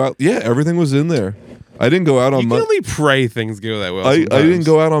 I didn't go out. Yeah, everything was in there. I didn't go out on You can Monday. only pray things go that well. I sometimes. didn't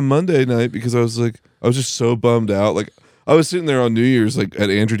go out on Monday night because I was just so bummed out. Like I was sitting there on New Year's, like at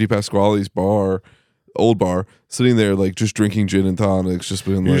Andrew Di Pasquale's bar, old bar, sitting there like just drinking gin and tonics, just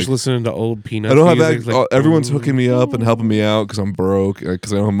being You're like, just listening to old Peanuts. I don't have music, that. like, Everyone's hooking me up and helping me out because I'm broke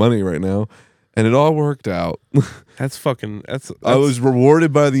because I don't have money right now, and it all worked out. That's fucking. That's I was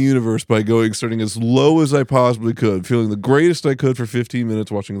rewarded by the universe by starting as low as I possibly could, feeling the greatest I could for 15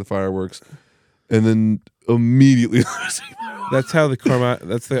 minutes watching the fireworks, and then immediately. That's how the karma.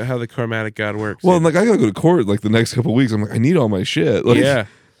 That's how the karmatic God works. Well, I'm dude. like, I gotta go to court like the next couple of weeks. I'm like, I need all my shit. Like, yeah,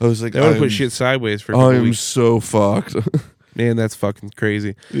 I was like, they want to I'm- put shit sideways for a couple I am weeks. so fucked. Man, that's fucking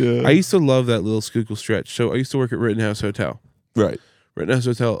crazy. Yeah. I used to love that little Schuylkill stretch. So I used to work at Rittenhouse Hotel. Right. Rittenhouse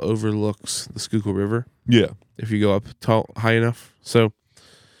Hotel overlooks the Schuylkill River. Yeah. If you go up high enough. So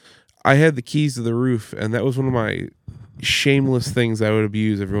I had the keys to the roof, and that was one of my shameless things I would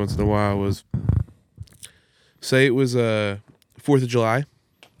abuse every once in a while was, say it was 4th of July,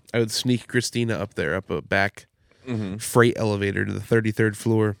 I would sneak Christina up there, up a back freight elevator to the 33rd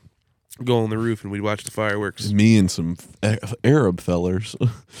floor, go on the roof, and we'd watch the fireworks. Me and some Arab fellers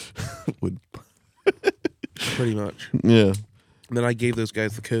would, Pretty much. yeah, And then I gave those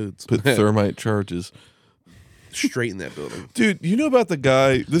guys the codes. put thermite charges. Straight in that building. Dude, you know about the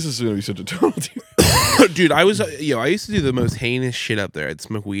guy? This is gonna be such a total. Dude, I used to do the most heinous shit up there. I'd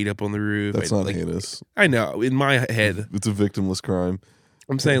smoke weed up on the roof. That's I'd, not like, heinous. I know, in my head. It's a victimless crime.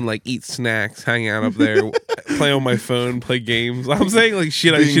 I'm saying like eat snacks, hang out up there, play on my phone, play games. I'm saying like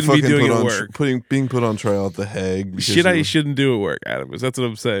shit I shouldn't be doing at work. Being put on trial at the Hague. because Shit I you- shouldn't do at work, Adam. That's what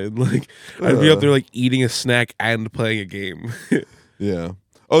I'm saying. Like I'd be up there like eating a snack and playing a game. Yeah.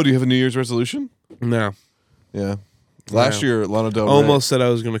 Oh, do you have a New Year's resolution? No. Yeah. Last year, Lana Del Rey. Almost said I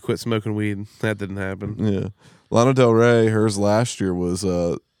was gonna quit smoking weed. That didn't happen. Yeah. Lana Del Rey, hers last year was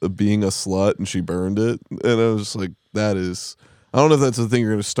being a slut, and she burned it. And I was just like, that is. I don't know if that's a thing you're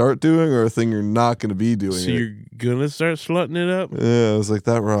going to start doing or a thing you're not going to be doing. So you're gonna start slutting it up? Yeah, I was like,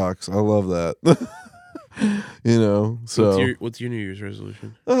 that rocks. I love that. So. What's your New Year's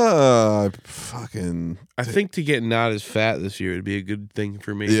resolution? Fucking. I think to get not as fat this year would be a good thing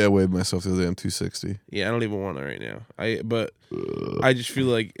for me. Yeah, I weighed myself the other day. I'm 260. Yeah, I don't even want it right now. I just feel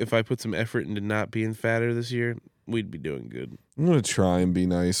like if I put some effort into not being fatter this year, we'd be doing good. I'm going to try and be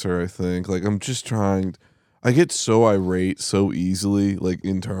nicer, I think. Like, I'm just trying. I get so irate so easily, like,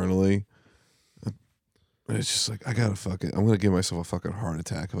 internally. And it's just like, I gotta I'm gonna give myself a fucking heart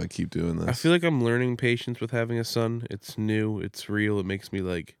attack if I keep doing this. I feel like I'm learning patience with having a son. It's new, it's real. It makes me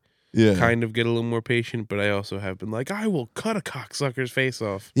like yeah. kind of get a little more patient, but I also have been like, I will cut a cocksucker's face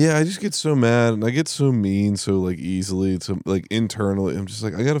off. Yeah, I just get so mad and I get so mean so like easily. So like internally, I'm just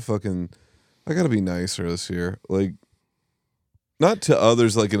like, I gotta be nicer this year. Like, not to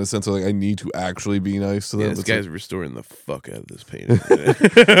others, like in a sense of like I need to actually be nice to them. Yeah, this It's guy's like, restoring the fuck out of this pain.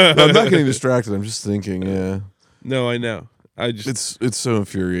 no, I'm not getting distracted. I'm just thinking. Yeah, No, I know. I just it's so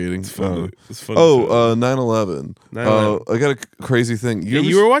infuriating. it's fun. It's fun. 9/11. 9/11. I got a crazy thing.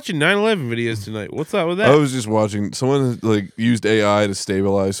 You were watching 9/11 videos tonight. What's up with that? I was just watching. Someone like used AI to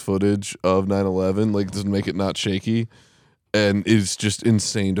stabilize footage of 9/11, like to make it not shaky, and it's just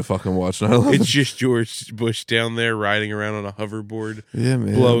insane to fucking watch 9/11. It's just George Bush down there riding around on a hoverboard, yeah,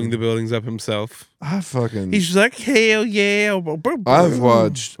 man. blowing the buildings up himself. He's He's just like, hell yeah. I've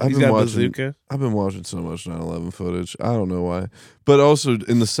watched. I've He's been got a watching. bazooka. I've been watching so much 9/11 footage. I don't know why, but also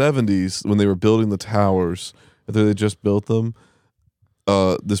in the 70s when they were building the towers, I think they just built them.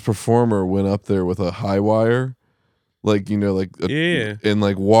 This performer went up there with a high wire, Yeah. and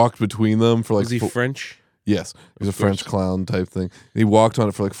like walked between them for like. Was he French? Yes, he was a Of French course. clown type thing. And he walked on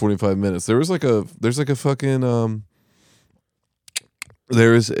it for like 45 minutes. There's like a fucking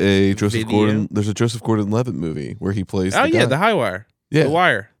there is a Joseph Video? Gordon. There's a Joseph Gordon-Levitt movie where he plays. Oh, the yeah, guy. the high wire. Yeah. The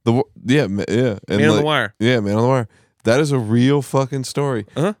wire. yeah, and Man on the wire. Yeah, Man on the Wire. That is a real fucking story.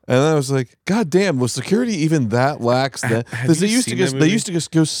 Uh-huh. And I was like, God damn, was security even that lax then? Because they used to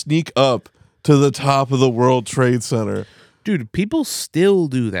just go sneak up to the top of the World Trade Center. Dude, people still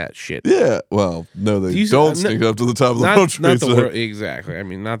do that shit. Yeah. Well, no, they don't sneak up to the top of the World Trade Center. Exactly. I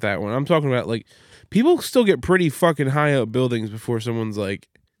mean, not that one. I'm talking about like people still get pretty fucking high up buildings before someone's like,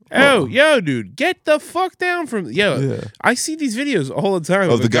 "Oh, yo, dude, get the fuck down from Yeah. I see these videos all the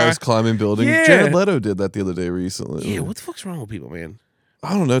time Of the guys climbing buildings. Yeah. Jared Leto did that the other day recently. Yeah, what the fuck's wrong with people, man?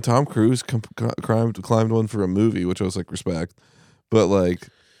 I don't know. Tom Cruise climbed one for a movie, which I was like, respect. But like,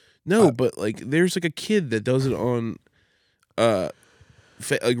 No, but like, there's like a kid that does it on,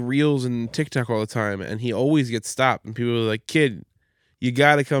 like reels and TikTok all the time, and he always gets stopped, and people are like, "Kid, you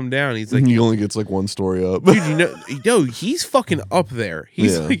got to come down." He's like, he only gets like one story up. dude, no, he's fucking up there.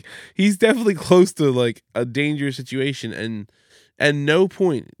 He's Yeah. like, he's definitely close to like a dangerous situation, and at no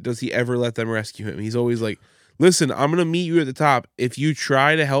point does he ever let them rescue him. He's always like, "Listen, I'm gonna meet you at the top. If you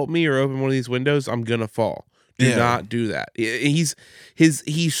try to help me or open one of these windows, I'm gonna fall. Do not do that." He's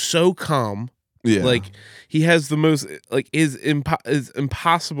so calm. Yeah. Like he has the most like his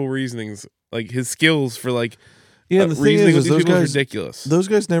impossible reasonings, like his skills for like And the thing reasoning is with these those people is guys, ridiculous. those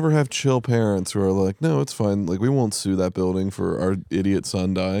guys never have chill parents who are like, no, it's fine. Like, we won't sue that building for our idiot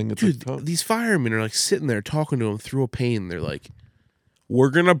son dying. It's Dude, like, these firemen are like sitting there talking to him through a pane. They're like, "We're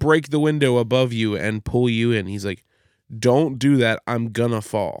gonna break the window above you and pull you in." He's like, "Don't do that. I'm gonna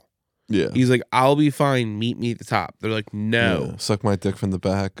fall." yeah. He's like, "I'll be fine. Meet me at the top." They're like, "No." Yeah. Suck my dick from the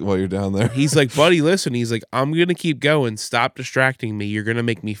back while you're down there. He's like, "Buddy, listen." He's like, "I'm gonna keep going. Stop distracting me. You're gonna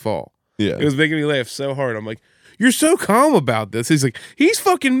make me fall." Yeah. It was making me laugh so hard. I'm like, "You're so calm about this." He's like, "He's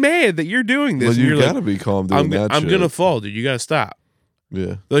fucking mad that you're doing this." Well, And you you're gotta like, be calm doing that I'm shit. gonna fall, dude. You gotta stop.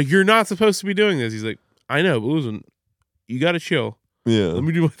 Yeah. Like, you're not supposed to be doing this. He's like, "I know, but listen, you gotta chill. Yeah. Let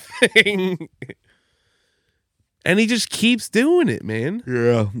me do my thing." And he just keeps doing it, man.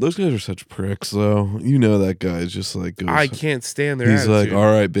 Yeah. Those guys are such pricks, though. You know that guy's just like, goes, I can't stand their he's like, attitude.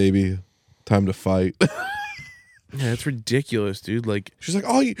 all right, baby, time to fight. Yeah, it's ridiculous, dude. Like, She's like,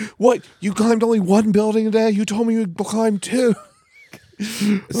 oh, what? You climbed only one building a day? You told me you'd climb two.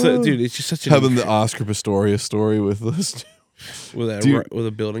 so, dude, it's just such a Having the Oscar Pistorius story with this. with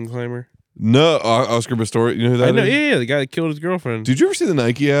a building climber. No, Oscar Pistorius. You know who that I know, is? yeah, the guy that killed his girlfriend. Did you ever see the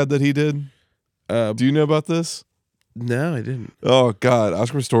Nike ad that he did? Do you know about this? No, I didn't. Oh God,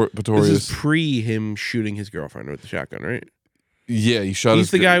 Oscar This Pistorius. is pre him shooting his girlfriend with the shotgun, right? Yeah, he shot.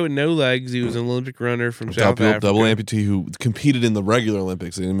 He's the guy with no legs. He was an Olympic runner from South Africa. double amputee who competed in the regular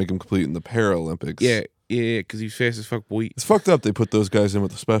Olympics. They didn't make him compete in the Paralympics. Yeah, because he's fast as fuck, boy. It's fucked up. They put those guys in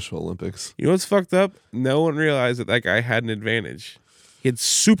with the Special Olympics. You know what's fucked up? No one realized that guy had an advantage. He had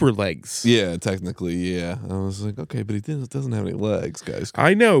super legs. Yeah, technically, yeah. I was like, okay, but he doesn't have any legs, guys.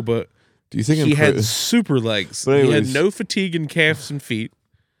 I know, but Do you think he had super legs. But He had anyways. no fatigue in calves and feet.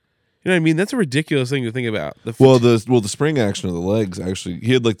 You know what I mean? That's a ridiculous thing to think about. The the spring action of the legs actually,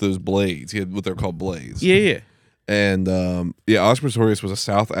 he had like those blades. He had what they're called blades. yeah. And Oscar Pistorius was a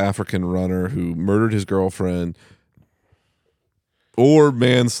South African runner who murdered his girlfriend or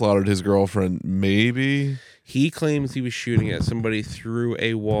manslaughtered his girlfriend, maybe, He claims he was shooting at somebody through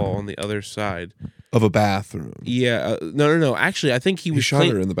a wall on the other side. of a bathroom. Yeah. No. Actually, I think he He was shot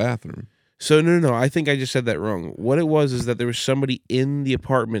her in the bathroom. So no. I think I just said that wrong. What it was is that there was somebody in the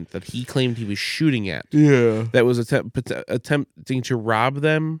apartment that he claimed he was shooting at Yeah. that was attempting to rob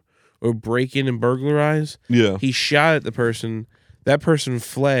them or break in and burglarize. Yeah. He shot at the person. That person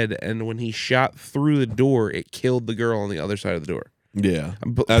fled, and when he shot through the door, it killed the girl on the other side of the door. Yeah.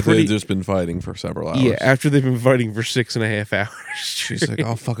 I'm After they'd just been fighting for several hours. Yeah, after they've been fighting for 6.5 hours. She's like,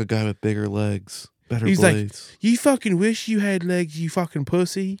 I'll fuck a guy with bigger legs, better He's blades. like, "You fucking wish you had legs, you fucking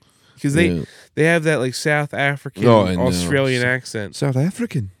pussy." Because they have that like South African, I know. Australian accent. South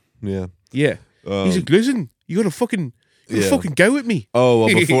African. Yeah. Yeah. He's like, "Listen, you gotta fucking go with me." Oh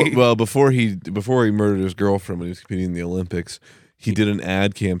before he murdered his girlfriend when he was competing in the Olympics, he did an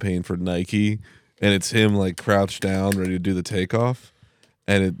ad campaign for Nike, and it's him like crouched down, ready to do the takeoff,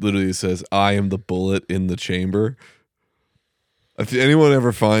 and it literally says, "I am the bullet in the chamber." If anyone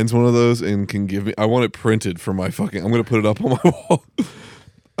ever finds one of those and can give me, I want it printed for my fucking. I'm gonna put it up on my wall.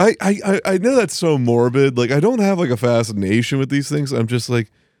 I know that's so morbid. Like, I don't have like a fascination with these things. I'm just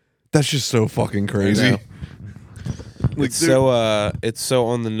like, that's just so fucking crazy. Like, It's so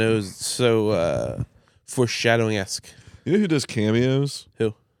on the nose, it's so foreshadowing-esque. you know who does cameos?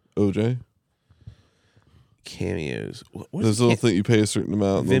 Who? OJ. Cameos. What There's is a little thing you pay a certain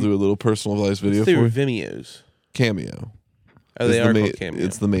amount, and they'll do a little personalized video They for were you. Vimeos. Cameo. Oh, they It's are the called Cameo.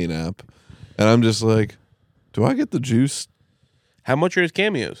 It's the main app, and I'm just like, do I get the juice? How much are his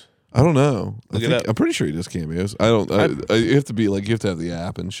cameos? I don't know. Look it up. I'm pretty sure he does cameos. I don't. You have to be like, you have to have the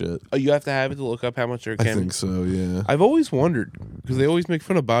app and shit. Oh, you have to have it to look up how much they're I think so. Yeah. I've always wondered because they always make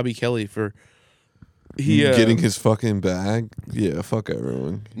fun of Bobby Kelly for getting his fucking bag. Yeah. Fuck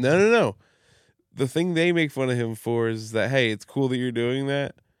everyone. No. The thing they make fun of him for is that, hey, it's cool that you're doing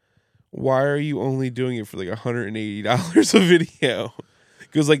that. Why are you only doing it for like $180 a video?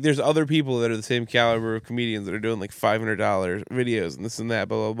 Because like there's other people that are the same caliber of comedians that are doing like $500 videos and this and that,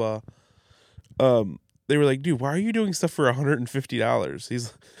 blah blah blah. They were like, dude, why are you doing stuff for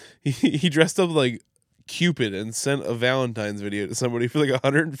 $150? He dressed up like Cupid and sent a Valentine's video to somebody for like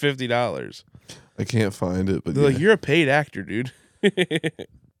 $150. I can't find it, but they're like, you're a paid actor, dude.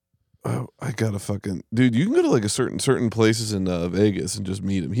 Oh, I gotta fucking dude. You can go to like a certain places in Vegas and just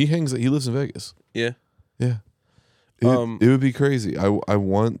meet him. He lives in Vegas. Yeah. It would be crazy. I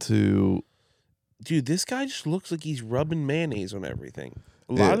want to. Dude, this guy just looks like he's rubbing mayonnaise on everything.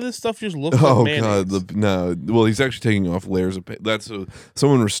 A lot of this stuff just looks like Oh mayonnaise. god, no. Well, he's actually taking off layers of paint.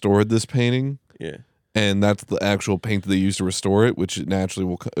 Someone restored this painting. Yeah. And that's the actual paint that they use to restore it, which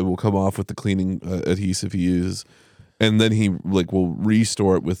naturally will come off with the cleaning adhesive he uses. And then he will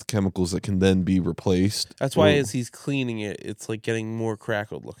restore it with chemicals that can then be replaced. That's why as he's cleaning it, it's like getting more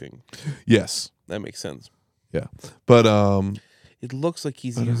crackled looking. Yes. That makes sense. Yeah. But it looks like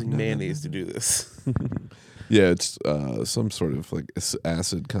he's using mayonnaise to do this. yeah, it's some sort of like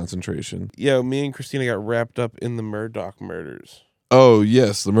acid concentration. Yeah, me and Christina got wrapped up in the Murdoch murders. Oh,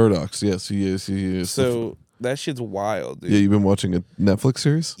 yes, the Murdochs. Yes, he is. So that shit's wild, dude. Yeah, you've been watching a Netflix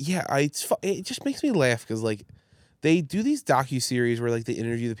series? Yeah, it just makes me laugh because like they do these docuseries where like they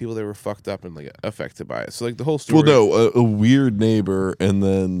interview the people that were fucked up and like affected by it. So like the whole story. Well, no, a weird neighbor, and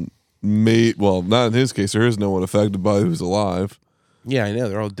then not in his case. There is no one affected by it who's alive. Yeah, I know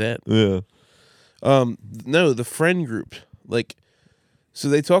they're all dead. Yeah. No, the friend group. Like, so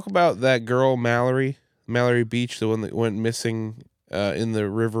they talk about that girl Mallory Beach, the one that went missing in the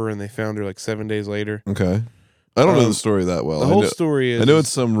river, and they found her like 7 days later. Okay. I don't know the story that well. The whole story is... I know it's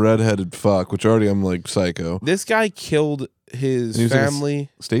some redheaded fuck, which already I'm like psycho. This guy killed his family. Like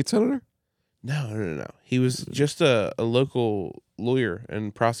a state senator? No. He was just a local lawyer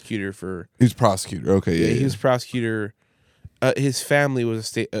and prosecutor for... He's prosecutor. Okay, yeah. He was prosecutor. His family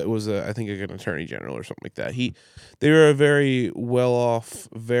was I think like an attorney general or something like that. They were a very well off,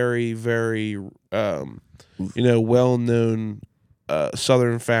 very very well known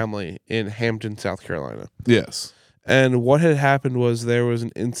Southern family in Hampton, South Carolina. Yes. And what had happened was there was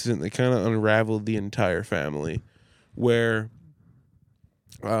an incident that kind of unraveled the entire family, where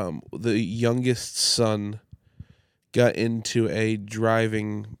the youngest son got into a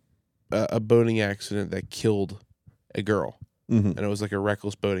boating accident that killed a girl. Mm-hmm. And it was like a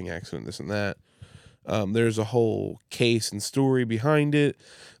reckless boating accident, this and that. There's a whole case and story behind it.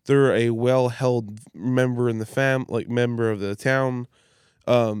 They're a well-held member in the member of the town.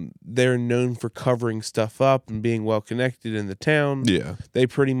 They're known for covering stuff up and being well-connected in the town. Yeah. They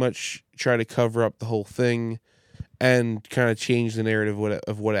pretty much try to cover up the whole thing and kind of change the narrative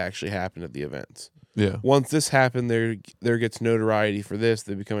of what actually happened at the events. Yeah. Once this happened, there gets notoriety for this.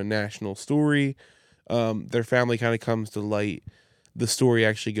 They become a national story. Their family kind of comes to light. The story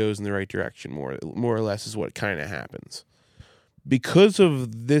actually goes in the right direction, more or less is what kind of happens. Because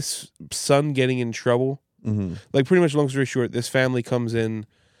of this son getting in trouble, like pretty much long story short, this family comes in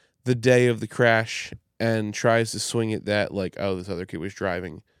the day of the crash and tries to swing it that like, oh, this other kid was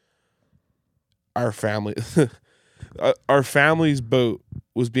driving. Our family's boat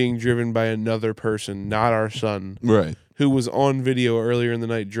was being driven by another person, not our son. Right. Who was on video earlier in the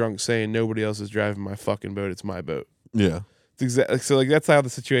night drunk saying nobody else is driving my fucking boat, it's my boat. Yeah. It's exactly so like that's how the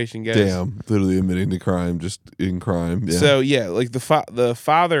situation goes. Damn, literally admitting to crime, just in crime. Yeah. So yeah, like the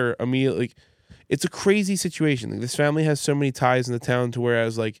father immediately, like, it's a crazy situation. Like this family has so many ties in the town to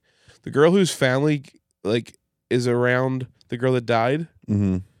whereas like the girl whose family like is around the girl that died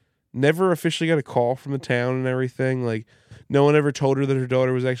never officially got a call from the town and everything. Like no one ever told her that her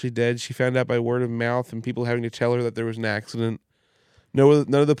daughter was actually dead. She found out by word of mouth and people having to tell her that there was an accident.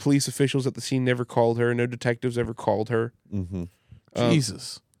 None of the police officials at the scene never called her. No detectives ever called her.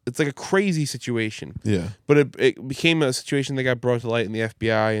 Jesus. It's like a crazy situation. Yeah. But it became a situation that got brought to light in the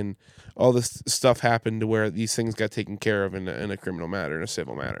FBI, and all this stuff happened to where these things got taken care of in a criminal matter, in a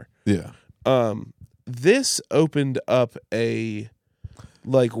civil matter. Yeah. This opened up a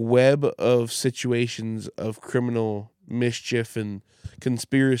like web of situations of criminal mischief and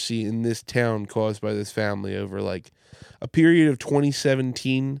conspiracy in this town caused by this family over like a period of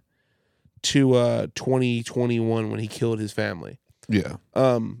 2017 to 2021 when he killed his family. Yeah.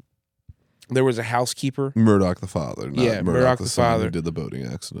 There was a housekeeper. Murdoch the father, not Yeah, Murdoch the son father. who did the boating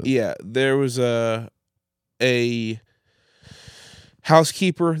accident. Yeah, there was a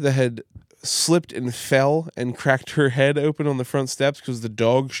housekeeper that had slipped and fell and cracked her head open on the front steps because the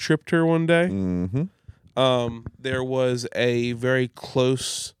dogs tripped her one day. Mm-hmm. There was a very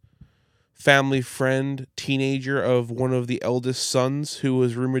close family friend, teenager of one of the eldest sons who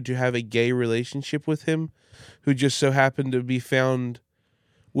was rumored to have a gay relationship with him, who just so happened to be found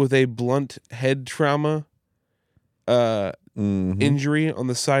with a blunt head trauma injury on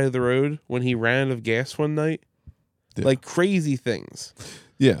the side of the road when he ran out of gas one night. Yeah. Like crazy things.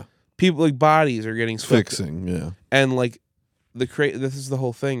 Yeah. People like bodies are getting swept. Fixing, yeah. And like this is the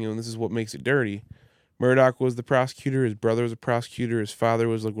whole thing, and this is what makes it dirty. Murdoch was the prosecutor. His brother was a prosecutor. His father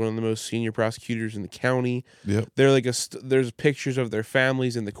was like one of the most senior prosecutors in the county. Yep. They're like there's pictures of their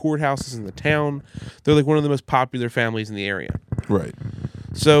families in the courthouses in the town. They're like one of the most popular families in the area. Right.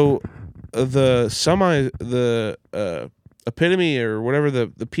 So the epitome or whatever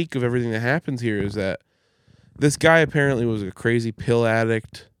the peak of everything that happens here is that this guy apparently was a crazy pill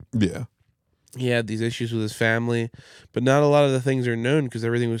addict. Yeah. He had these issues with his family, but not a lot of the things are known because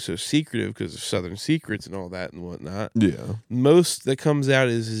everything was so secretive because of Southern secrets and all that and whatnot. Yeah. Most that comes out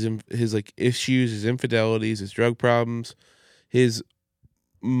is his like issues, his infidelities, his drug problems, his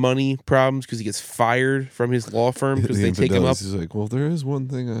money problems because he gets fired from his law firm because they take him up. He's like, well, there is one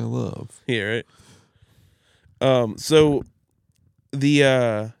thing I love. Yeah, right. So he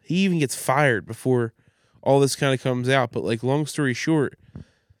even gets fired before all this kind of comes out. But like, long story short,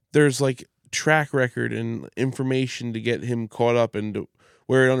 there's like track record and information to get him caught up and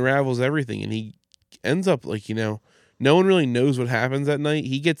where it unravels everything, and he ends up like, no one really knows what happens that night.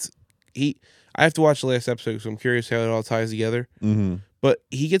 I have to watch the last episode, so I'm curious how it all ties together. Mm-hmm. But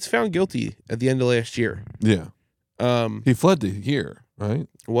he gets found guilty at the end of last year. Yeah. He fled to here, right?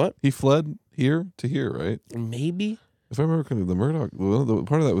 What? He fled here to here, right? Maybe. If I remember correctly, the Murdoch, the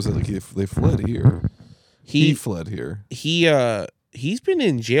part of that was that like they fled here. He fled here. He's been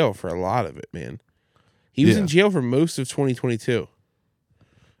in jail for a lot of it, man. He was in jail for most of 2022.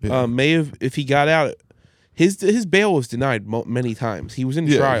 Yeah. If he got out, his bail was denied many times. He was in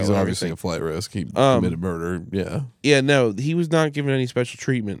trial. He's and obviously everything. a flight risk. He committed murder. Yeah. Yeah, no, he was not given any special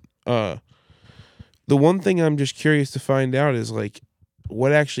treatment. The one thing I'm just curious to find out is like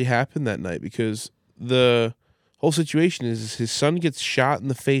what actually happened that night, because the whole situation is his son gets shot in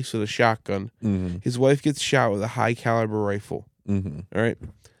the face with a shotgun. Mm-hmm. His wife gets shot with a high caliber rifle. Mm-hmm. All right.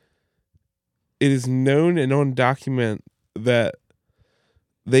 It is known and on document that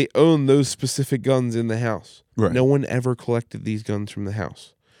they own those specific guns in the house. Right. No one ever collected these guns from the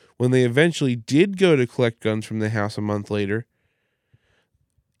house. When they eventually did go to collect guns from the house a month later,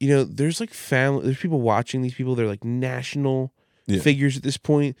 there's like there's people watching these people. They're like national figures at this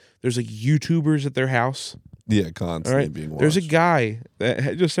point. There's like YouTubers at their house. Yeah, constantly being watched. There's a guy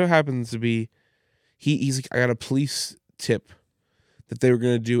that just so happens to be, he's like, I got a police tip that they were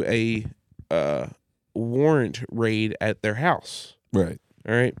going to do a warrant raid at their house. Right.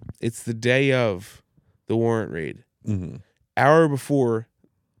 All right. It's the day of the warrant raid. Mm-hmm. Hour before,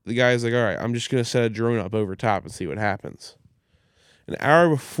 the guy's like, all right, I'm just going to set a drone up over top and see what happens. An hour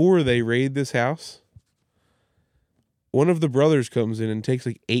before they raid this house, one of the brothers comes in and takes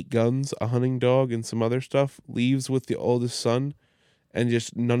like 8 guns, a hunting dog, and some other stuff, leaves with the oldest son, and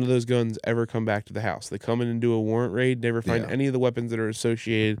just none of those guns ever come back to the house. They come in and do a warrant raid, never find any of the weapons that are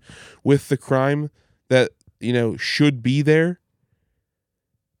associated with the crime that, should be there.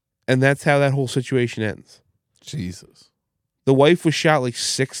 And that's how that whole situation ends. Jesus. The wife was shot like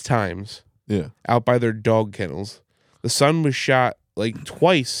 6 times. Yeah. Out by their dog kennels. The son was shot like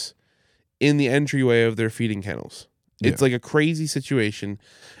twice in the entryway of their feeding kennels. It's like a crazy situation.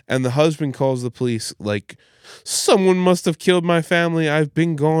 And the husband calls the police like, someone must have killed my family. I've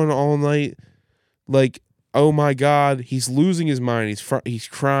been gone all night. Like, oh my God. He's losing his mind. He's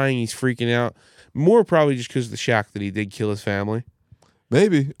crying. He's freaking out. More probably just because of the shock that he did kill his family.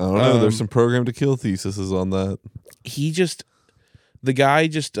 Maybe. I don't know. There's some program to kill theses on that. The guy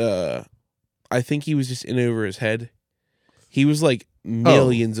I think he was just in over his head. He was like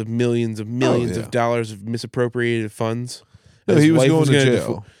millions of dollars of misappropriated funds. No, he was going to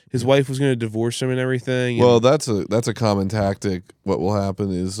jail. His wife was going to divorce him and everything. Well, that's a common tactic. What will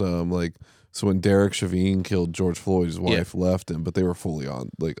happen is so when Derek Chauvin killed George Floyd, his wife left him, but they were fully on.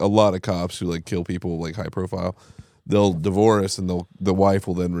 Like a lot of cops who like kill people like high profile, they'll divorce and the wife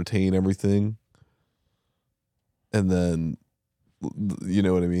will then retain everything. And then, you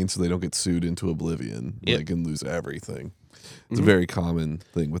know what I mean? So they don't get sued into oblivion, like, and lose everything. It's a very common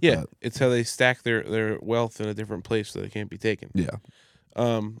thing with that. Yeah, it's how they stack their wealth in a different place so they can't be taken. Yeah.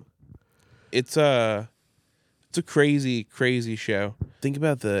 it's a crazy, crazy show. Think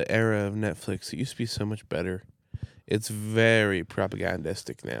about the era of Netflix. It used to be so much better. It's very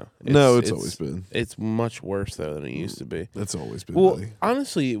propagandistic now. It's always been. It's much worse though than it used to be. That's always been. Well, buddy.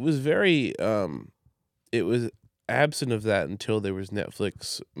 honestly, it was very it was absent of that until there was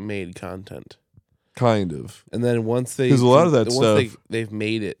Netflix made content. Kind of. And then once they 'Cause a lot of that once stuff- they've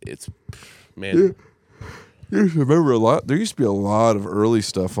made it, it's man. You remember a lot. There used to be a lot of early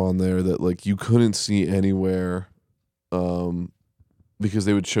stuff on there that like you couldn't see anywhere, because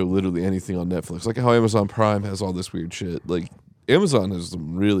they would show literally anything on Netflix. Like how Amazon Prime has all this weird shit. Like Amazon has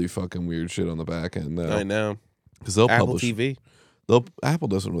some really fucking weird shit on the back end now. I know. Because they'll Apple publish. TV. Apple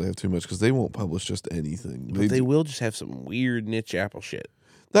doesn't really have too much because they won't publish just anything. But they will just have some weird niche Apple shit.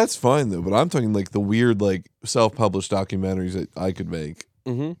 That's fine though. But I'm talking like the weird like self-published documentaries that I could make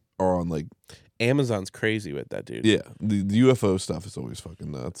Mm-hmm. are on like Amazon's crazy with that, dude. yeah the UFO stuff is always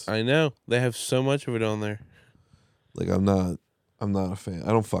fucking nuts. I know. They have so much of it on there. Like I'm not a fan. I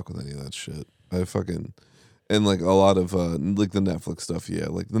don't fuck with any of that shit. I fucking and like a lot of like the Netflix stuff. Yeah,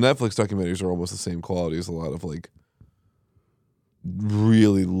 like the Netflix documentaries are almost the same quality as a lot of like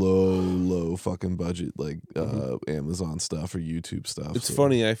really low fucking budget like Amazon stuff or YouTube stuff. It's So-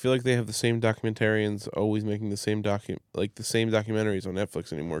 funny. I feel like they have the same documentarians always making the same documentaries on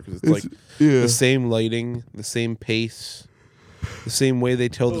Netflix anymore because it's like yeah. the same lighting, the same pace, the same way they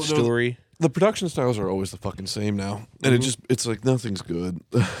tell the no. story. The production styles are always the fucking same now, and it's like nothing's good.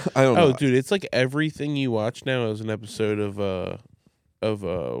 I don't know. Oh, dude, it's like everything you watch now is an episode of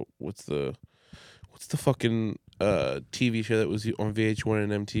what's the fucking TV show that was on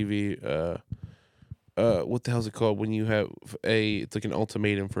VH1 and MTV? What the hell's it called when you have it's like an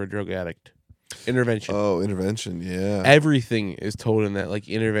ultimatum for a drug addict? Intervention. Oh, Intervention, yeah. Everything is told in that like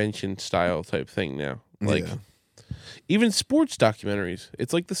intervention style type thing now. Like Yeah. even sports documentaries,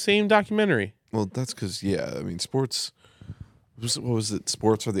 it's like the same documentary. Well, that's because I mean, sports. What was it?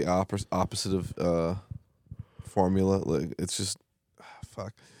 Sports are the opposite of formula. Like it's just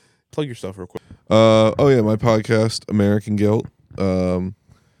fuck. Plug yourself real quick. Oh yeah, my podcast, American Guilt.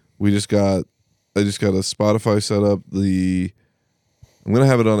 I just got a Spotify set up. I'm gonna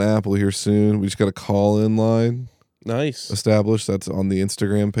have it on Apple here soon. We just got a call-in line Nice. established. That's on the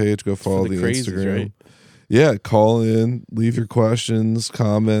Instagram page. Go follow the the crazies, Instagram. right? Yeah, call in, leave your questions,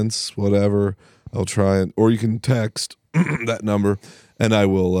 comments, whatever. I'll try it, or you can text that number, and I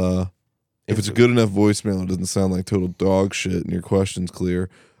will. If it's a good enough voicemail, it doesn't sound like total dog shit, and your question's clear,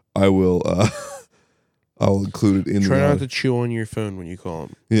 I will. I'll include it in. Try the not to chew on your phone when you call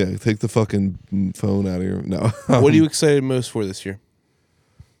them. Yeah, take the fucking phone out of your. No. What are you excited most for this year?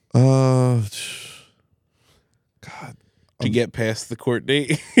 God, To get past the court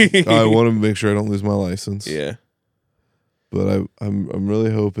date? I want to make sure I don't lose my license. Yeah. But I'm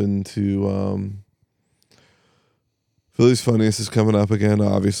really hoping to. Philly's Funniest is coming up again.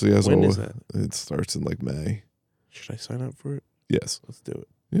 Obviously, as When always, is that? it starts in like May. Should I sign up for it? Yes. Let's do it.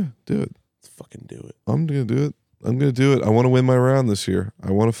 Yeah, do it. Let's fucking do it. I'm gonna do it. I want to win my round this year.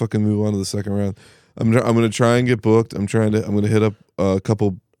 I want to fucking move on to the second round. I'm gonna try and get booked. I'm gonna hit up a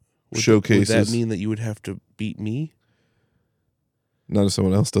couple showcases. Would that mean that you would have to beat me? Not if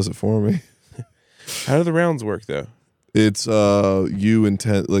someone else does it for me. How do the rounds work though? It's you and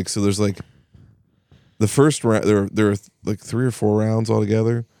 10. Like so, there's like the first round. There are like 3 or 4 rounds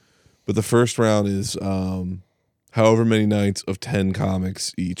altogether, but the first round is however many nights of 10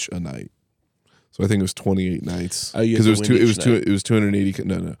 comics each a night. So I think it was 28 nights. Oh, you because have it was to win each it was 280.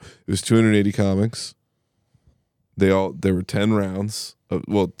 No, it was 280 comics. There were 10 rounds.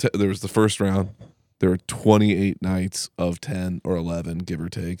 There was the first round. There were 28 nights of 10 or 11, give or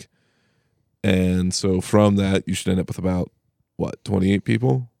take. And so from that, you should end up with about, 28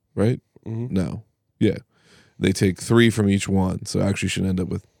 people, right? Mm-hmm. No. Yeah. They take 3 from each one. So actually should end up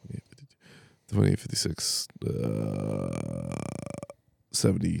with 28, 56,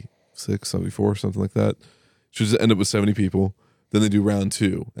 76, 74, something like that. Should just end up with 70 people. Then they do round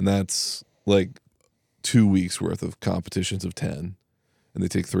 2. And that's like 2 weeks worth of competitions of 10. And they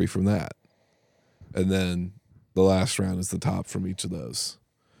take 3 from that. And then the last round is the top from each of those.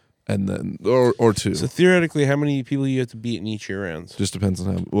 And then, or 2. So theoretically, how many people you have to beat in each of your rounds? Just depends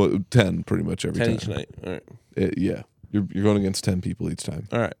on 10 pretty much every 10 time. each night. All right. Yeah. You're going against 10 people each time.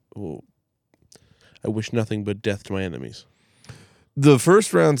 All right. Well, I wish nothing but death to my enemies. The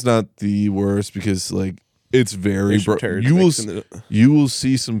first round's not the worst because like it's very There's some turds you will mixed in the- you will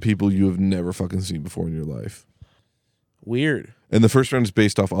see some people you have never fucking seen before in your life. Weird. And the first round is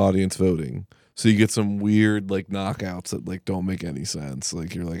based off audience voting. So you get some weird like knockouts that like don't make any sense.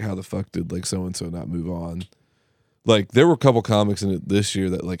 Like you're like, how the fuck did like so and so not move on? Like there were a couple comics in it this year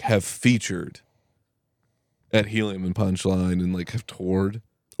that like have featured at Helium and Punchline and like have toured,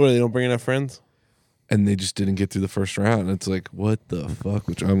 What, they don't bring enough friends? and they just didn't get through the first round. And it's like, what the fuck?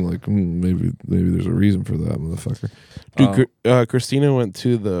 Which I'm like, maybe there's a reason for that, motherfucker. Dude, Christina went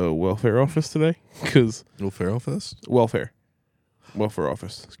to the welfare office today because Will Ferrell Fest? welfare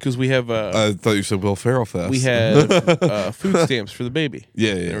office because we have I thought you said Will Ferrell Fest. we have food stamps for the baby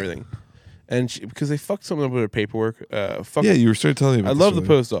yeah, and everything, and because they fucked something up with her paperwork. Yeah, you were starting telling me. I About love the this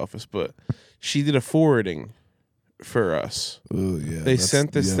post office, but she did a forwarding for us Oh yeah, They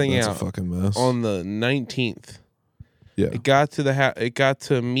sent this thing that's out a fucking mess. on the 19th. Yeah, It got to it got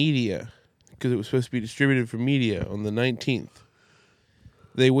to media because it was supposed to be distributed for media on the 19th.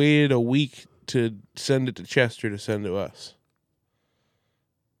 They waited a week to send it to Chester to send to us.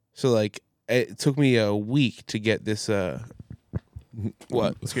 So like it took me a week to get this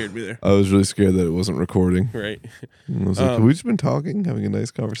what scared me there, I was really scared that it wasn't recording. right? I was like, have we just been talking, having a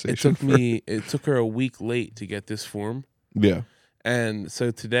nice conversation? It took her a week late to get this form. Yeah. And so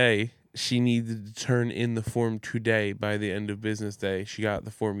today she needed to turn in the form today by the end of business day. She got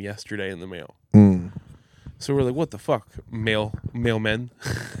the form yesterday in the mail. Mm. So we're like, what the fuck? Mailmen?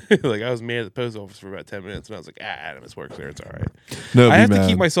 Like, I was mad at the post office for about 10 minutes, and I was like, Adams works there. It's all right. No, I be have mad. to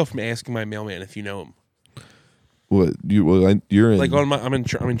keep myself from asking my mailman if you know him. What you? Well, you're in. Like, I'm in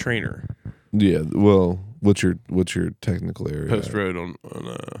trainer. Yeah. Well, what's your technical area? Post Road on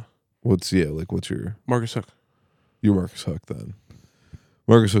What's your Marcus Hook. you're Marcus Huck then?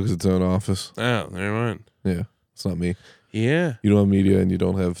 Marcus Hook is its own office. Oh, never mind. Yeah, it's not me. Yeah. You don't have media and you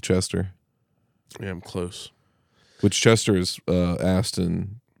don't have Chester. Yeah, I'm close. Which Chester is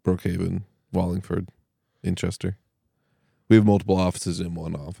Aston, Brookhaven, Wallingford, in Chester. We have multiple offices in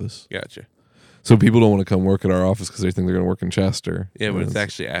one office. Gotcha. So people don't want to come work at our office because they think they're going to work in Chester. Yeah, but it's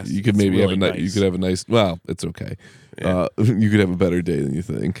actually Aston. You could maybe have you could have a nice. Well, it's okay. Yeah. You could have a better day than you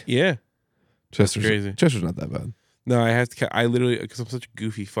think. Yeah. Chester's crazy. Chester's not that bad. No, I have to. I literally, because I'm such a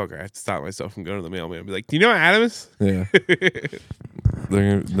goofy fucker, I have to stop myself from going to the mailman and be like, "Do you know Adams?" Yeah.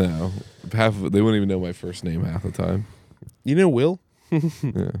 No, half of it, they wouldn't even know my first name half the time. You know Will?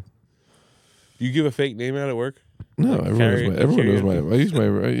 Yeah. You give a fake name out at work? No, Like everyone knows my. I use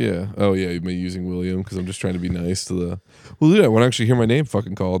my yeah. Oh yeah, I'm using William because I'm just trying to be nice to the. Well, yeah, I want to actually hear my name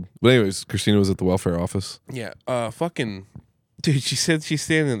fucking called. But anyways, Christina was at the welfare office. Yeah. Fucking dude. She said she's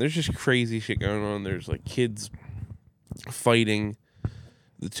standing. There's just crazy shit going on. There's like kids fighting.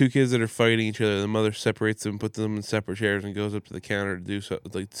 The two kids that are fighting each other, the mother separates them, puts them in separate chairs, and goes up to the counter to do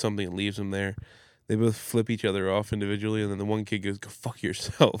something and leaves them there. They both flip each other off individually, and then the one kid goes, "Go fuck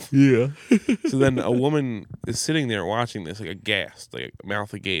yourself." Yeah. So then a woman is sitting there watching this, like aghast, like a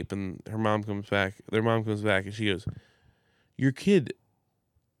mouth agape, and her mom comes back. Their mom comes back, and she goes, "Your kid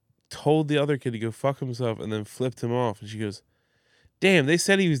told the other kid to go fuck himself, and then flipped him off." And she goes, "Damn, they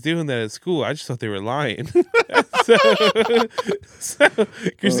said he was doing that at school. I just thought they were lying." so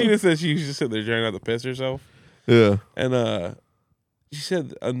Christina said she was just sitting there trying not to piss herself. Yeah. And she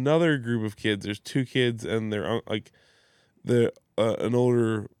said another group of kids. There's two kids, and they're an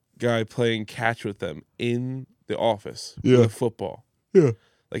older guy playing catch with them in the office with a football. Yeah.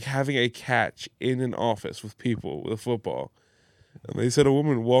 Like having a catch in an office with people with a football. And they said a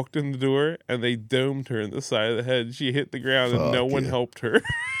woman walked in the door and they domed her in the side of the head. She hit the ground and no one helped her.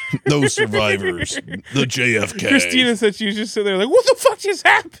 No survivors. The JFK. Christina said she was just sitting there like, what the fuck just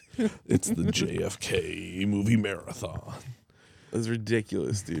happened? It's the JFK movie marathon. That's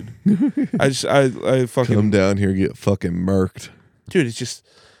ridiculous, dude. I fucking Come down here, get fucking murked. dude. It's just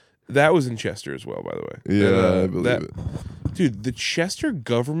that was in Chester as well, by the way. Yeah, I believe it. Dude, the Chester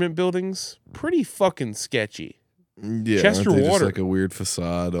government buildings pretty fucking sketchy. Yeah, Chester aren't they Water. just like a weird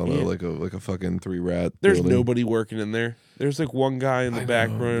facade on a like a fucking 3-rat. There's building? nobody working in there. There's like one guy in the back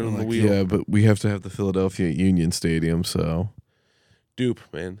running on the wheel. Yeah, but we have to have the Philadelphia Union Stadium, so Dupe,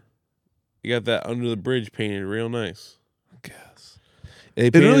 man. You got that under the bridge painted real nice. I guess They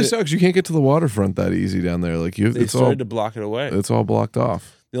it painted really sucks. You can't get to the waterfront that easy down there. Like They it's started to block it away. it's all blocked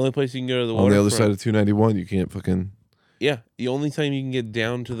off. The only place you can go to the On the other waterfront. side of 291, you can't fucking. Yeah, the only time you can get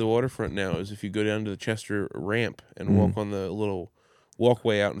down to the waterfront now is if you go down to the Chester ramp and walk on the little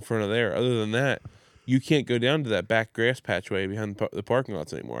walkway out in front of there. Other than that, you can't go down to that back grass patchway behind the parking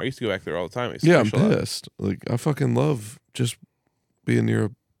lots anymore. I used to go back there all the time. Yeah, I'm pissed. Like I fucking love just being near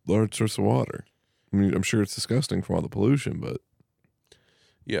a large source of water. I mean, I'm sure it's disgusting from all the pollution, but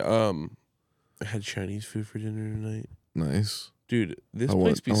Yeah, I had Chinese food for dinner tonight. nice. Dude, this I place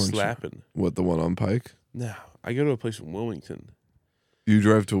want- be I want slapping. What, the one on Pike? No, I go to a place in Wilmington. You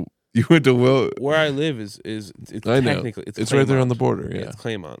went to Will. Where I live is it's I know. technically It's right there on the Claymont. border. Yeah, Yeah. it's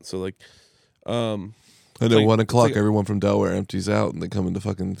Claymont. So like, I know Like, 1 o'clock, like- everyone from Delaware empties out and they come into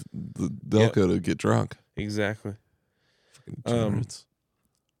fucking the Delco to get drunk. Exactly. Fucking degenerates.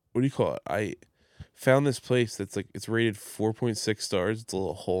 What do you call it? I found this place that's like it's rated 4.6 stars. It's a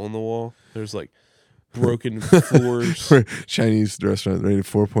little hole in the wall. There's like broken floors. Chinese restaurant rated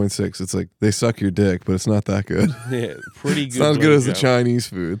 4.6. It's like they suck your dick, but it's not that good. Yeah, pretty good. It's not as good as the blowjob. Chinese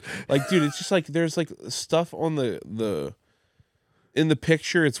food. Like, dude, it's just like there's like stuff on the in the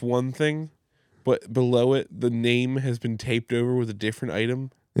picture. It's one thing, but below it, the name has been taped over with a different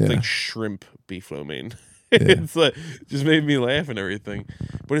item. Yeah. It's like shrimp beef lo mein. It's like just made me laugh and everything.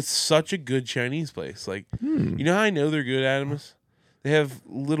 But it's such a good Chinese place. Like, you know how I know they're good, Adamus? They have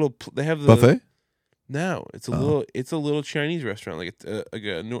they have the Buffet? No, it's a little Chinese restaurant, like a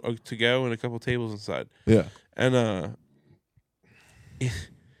to go and a couple tables inside. Yeah. And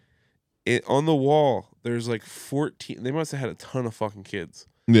it on the wall there's like 14. They must have had a ton of fucking kids.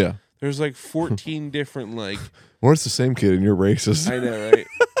 Yeah. There's like 14 different like. Or it's the same kid and you're racist. I know, right?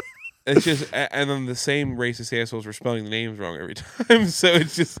 It's just, and then the same racist assholes were spelling the names wrong every time. So it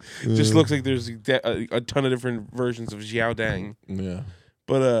just looks like there's a ton of different versions of Xiao Dang. Yeah.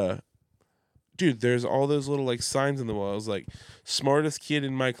 But dude, there's all those little like signs on the wall. It was like smartest kid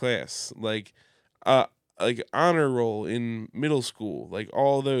in my class, like honor roll in middle school, like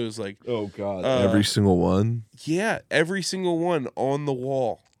all those like. Oh God. Every single one. Yeah, every single one on the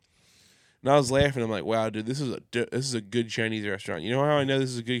wall. And I was laughing. I'm like, "Wow, dude, this is a good Chinese restaurant." You know how I know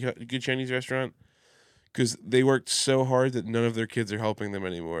this is a good Chinese restaurant? Because they worked so hard that none of their kids are helping them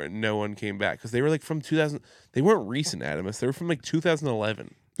anymore, and no one came back. Because they were like from 2000. They weren't recent, Adamus. They were from like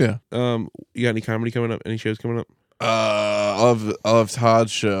 2011. Yeah. You got any comedy coming up? Any shows coming up? I'll have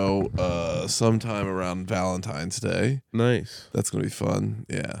Todd's show sometime around Valentine's Day. Nice. That's gonna be fun.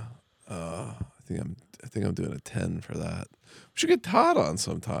 Yeah. I think I'm doing a 10 for that. We should get Todd on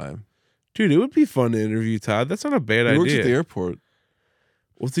sometime. Dude, it would be fun to interview Todd. That's not a bad He idea. works at the airport.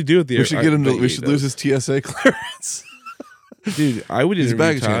 What's he do at the We should get him. We should lose his TSA clearance. Dude, I would He's a interview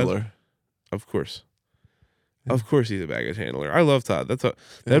baggage Todd. handler. Of course. Yeah. Of course he's a baggage handler. I love Todd.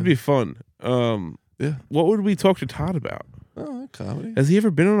 That'd be fun. Yeah. What would we talk to Todd about? Oh, comedy. Has he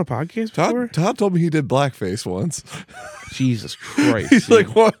ever been on a podcast before? Todd told me he did blackface once. Jesus Christ. He's dude.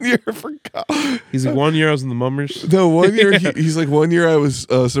 like 1 year for. He's like 1 year I was in the Mummers. No, 1 year. He's like 1 year. I was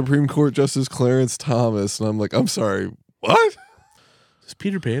Supreme Court Justice Clarence Thomas, and I'm like, I'm sorry, what? It's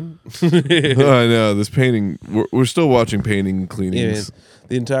Peter Pan. I know this painting. We're still watching painting cleanings. Yeah, man.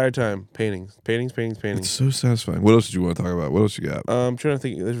 The entire time. Paintings. It's so satisfying. What else did you want to talk about? What else you got? I'm trying to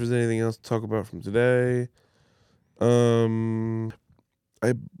think if there was anything else to talk about from today.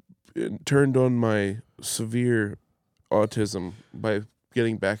 I turned on my severe autism by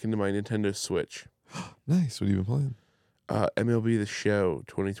getting back into my Nintendo Switch. Nice. What have you been playing? MLB The Show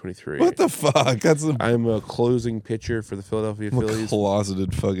 2023. What the fuck? That's a I'm a closing pitcher for the Philadelphia Phillies.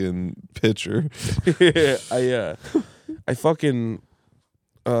 closeted fucking pitcher. I fucking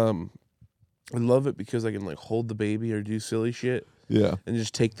I love it because I can like hold the baby or do silly shit Yeah. and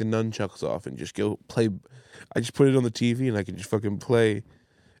just take the nunchucks off and just go play. I just put it on the TV and I can just fucking play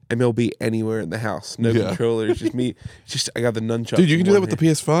MLB anywhere in the house. No controller. It's just me. It's just I got the nunchucks. Dude, you can in do that one with the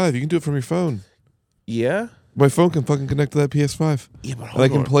hand. PS5. You can do it from your phone. Yeah. My phone can fucking connect to that PS5. Yeah, but And hold I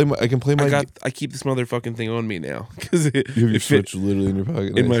can on. play my. I can play my. I keep this motherfucking thing on me now because it, you have your it fit Switch literally in your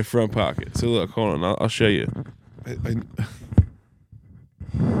pocket. in Nice. my front pocket. So look, hold on. I'll show you.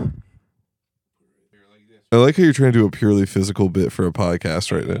 I like how you're trying to do a purely physical bit for a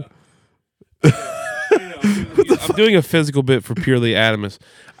podcast right now. I'm doing a physical bit for purely Adamus.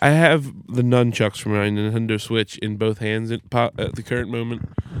 I have the nunchucks from my Nintendo Switch in both hands at the current moment,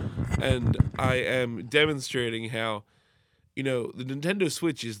 and I am demonstrating how, the Nintendo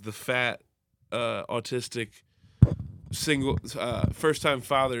Switch is the fat, autistic, single, first-time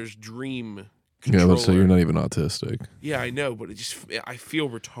father's dream controller. Yeah, let's say you're not even autistic. Yeah, I know, but I feel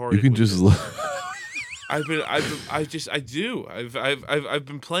retarded. You can with just. it. I've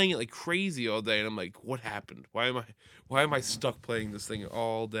been playing it like crazy all day, and I'm like, what happened? Why am I stuck playing this thing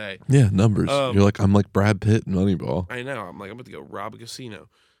all day? Yeah, numbers. Um, You're like, I'm like Brad Pitt in Moneyball. I know. I'm about to go rob a casino.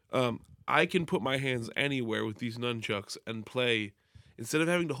 I can put my hands anywhere with these nunchucks and play instead of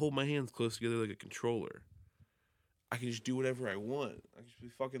having to hold my hands close together like a controller. I can just do whatever I want. I can just be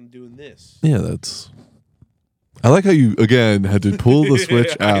fucking doing this. Yeah, that's. I like how you again had to pull the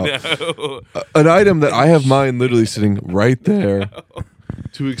Switch out. I know. An item that I have mine literally sitting right there.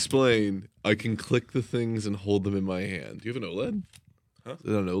 To explain, I can click the things and hold them in my hand. Do you have an OLED? Huh?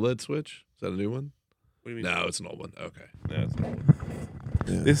 Is that an OLED Switch? Is that a new one? What do you mean? No, it's an old one. Okay. No, it's not.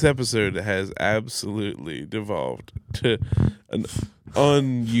 Yeah. This episode has absolutely devolved to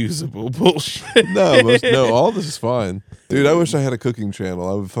unusable bullshit. No, all this is fine, dude. I wish I had a cooking channel.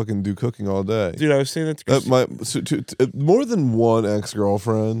 I would fucking do cooking all day. Dude, I was saying that to More than one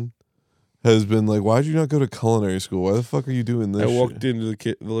ex-girlfriend has been like, "Why'd you not go to culinary school? Why the fuck are you doing this?" I walked into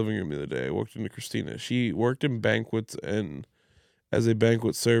the living room the other day. I walked into Christina. She worked in banquets and as a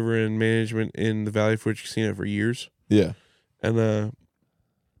banquet server and management in the Valley Forge Casino for years. Yeah, And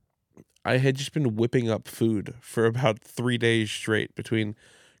I had just been whipping up food for about 3 days straight between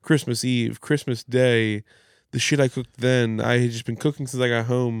Christmas Eve, Christmas Day, the shit I cooked then. I had just been cooking since I got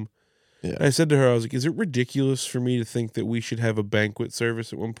home. yeah. And I said to her, I was like, is it ridiculous for me to think that we should have a banquet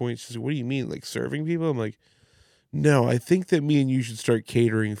service at one point? She said, what do you mean, like serving people? I'm like, no, I think that me and you should start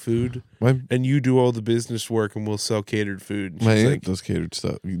catering food, and you do all the business work, and we'll sell catered food. And My she's aunt like, does catered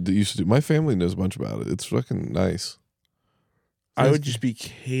stuff. They used to do. My family knows a bunch about it. It's fucking nice. I would just be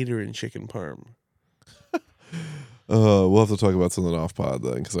catering chicken parm. We'll have to talk about something off pod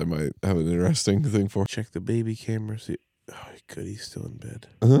then, because I might have an interesting thing for. Check the baby camera. See, oh, good, he's still in bed.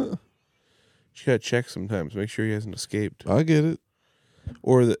 Uh-huh. You gotta check sometimes, make sure he hasn't escaped. I get it.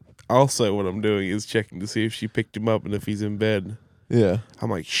 Or that. Also, what I'm doing is checking to see if she picked him up and if he's in bed. Yeah. I'm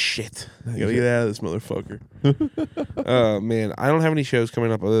like, shit, I gotta get out of this motherfucker. Man, I don't have any shows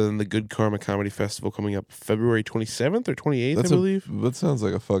coming up other than the Good Karma Comedy Festival coming up February 27th or 28th, I believe. That sounds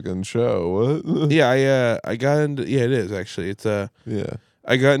like a fucking show. What? Yeah, I got into. Yeah, it is actually. It's Yeah.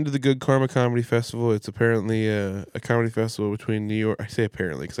 I got into the Good Karma Comedy Festival. It's apparently a comedy festival between New York. I say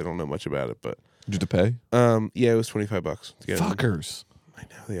apparently because I don't know much about it, but Did you have to pay? yeah, it was $25 to get in. Fuckers. I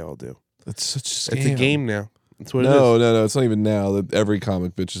know they all do. That's such a scam. It's a game now. That's what it is. No, it's not even now. That every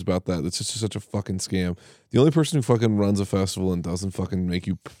comic bitches about that. It's just such a fucking scam. The only person who fucking runs a festival and doesn't fucking make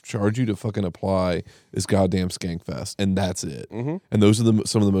you charge you to fucking apply is goddamn Skankfest, and that's it. Mm-hmm. And those are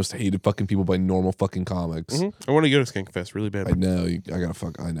some of the most hated fucking people by normal fucking comics. Mm-hmm. I want to go to Skankfest really bad. I know. I gotta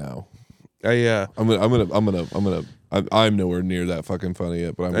fuck. I know. I'm nowhere near that fucking funny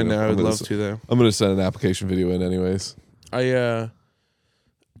yet, but I know. I would love to though. I'm gonna send an application video in anyways.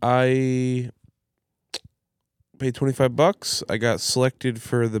 I paid $25. I got selected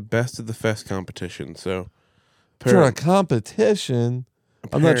for the Best of the Fest competition. So For a competition.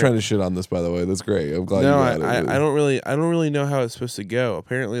 I'm not trying to shit on this, by the way. That's great. I'm glad you got it. I don't really know how it's supposed to go.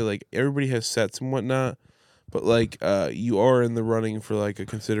 Apparently, like everybody has sets and whatnot, but like you are in the running for like a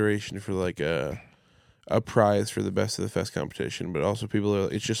consideration for like a prize for the Best of the Fest competition. But also people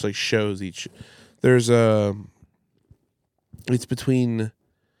are. It's just like shows each. There's it's between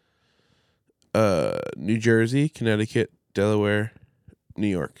New Jersey, Connecticut, Delaware, New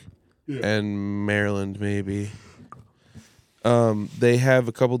York, and Maryland maybe. They have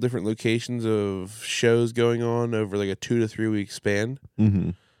a couple different locations of shows going on over like a 2 to 3 week span.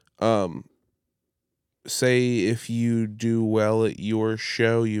 Mm-hmm. Say if you do well at your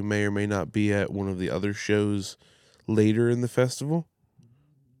show, you may or may not be at one of the other shows later in the festival.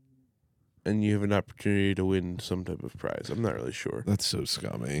 And you have an opportunity to win some type of prize. I'm not really sure. That's so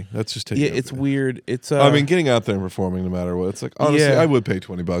scummy. That's just taking. Yeah, it's weird. It's. I mean, getting out there and performing, no matter what. It's like honestly, Yeah. I would pay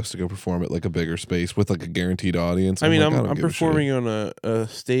 $20 to go perform at like a bigger space with like a guaranteed audience. I'm don't give a performing shit. on a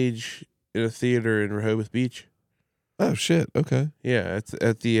stage in a theater in Rehoboth Beach. Oh shit! Okay. Yeah, it's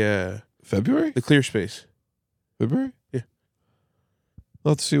at the February. Clear Space. February. Yeah.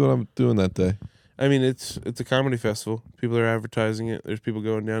 I'll have to see what I'm doing that day. I mean, it's a comedy festival. People are advertising it. There's people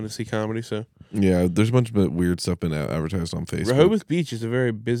going down to see comedy. So Yeah, there's a bunch of weird stuff been advertised on Facebook. Rehoboth Beach is a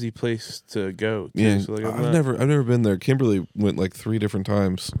very busy place to go. Too, Yeah, so like I've never been there. Kimberly went like 3 different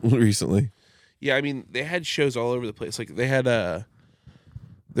times recently. Yeah, I mean, they had shows all over the place. Like they had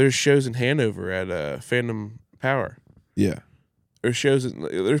there's shows in Hanover at Phantom Power. Yeah. There's shows.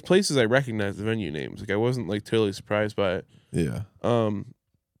 There's places I recognize the venue names. Like I wasn't like totally surprised by it. Yeah.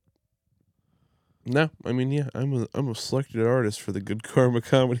 No, I mean, yeah, I'm a selected artist for the Good Karma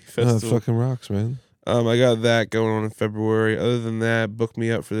Comedy Oh, that Festival. fucking rocks, man. I got that going on in February. Other than that, book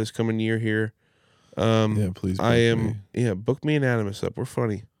me up for this coming year here. Yeah, please. I am. Yeah, book me and Animus up. We're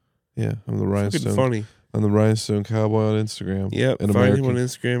funny. Yeah, I'm the Ryan Fucking Stone. funny. I'm the Ryan Stone Cowboy on Instagram. Yep. And Find American, him on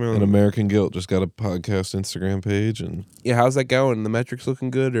Instagram. and American Guilt just got a podcast Instagram page, and Yeah, how's that going? The metrics looking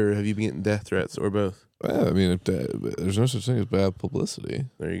good, or have you been getting death threats, or both? I mean, there's no such thing as bad publicity.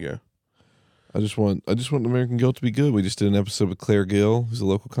 There you go. I just want American Guilt to be good. We just did an episode with Claire Gill, who's a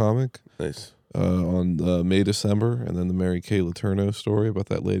local comic, Nice. on May December, and then the Mary Kay Letourneau story about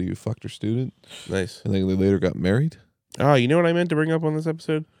that lady who fucked her student, Nice. and then they later got married. Oh, you know what I meant to bring up on this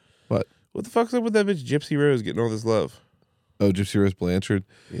episode? What? What the fuck's up with that bitch Gypsy Rose getting all this love? Oh, Gypsy Rose Blanchard.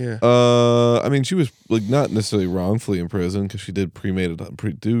 Yeah. I mean, she was like not necessarily wrongfully in prison because she did premeditated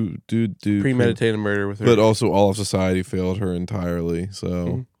murder with her. but also all of society failed her entirely. So,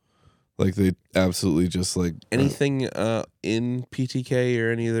 Mhm. like, they absolutely just like Anything in PTK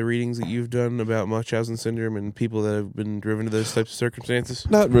or any of the readings that you've done about Munchausen syndrome and people that have been driven to those types of circumstances?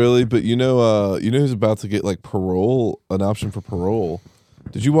 not really, but you know who's about to get like parole, an option for parole.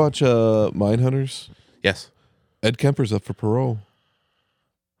 Did you watch Mindhunters? Yes. Ed Kemper's up for parole.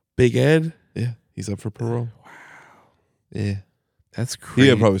 Big Ed? Yeah, he's up for parole. Wow. Yeah. That's crazy. He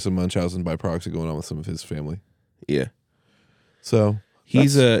had probably some Munchausen by proxy going on with some of his family. Yeah. So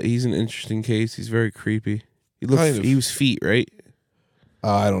He's an interesting case. He's very creepy. He was feet, right?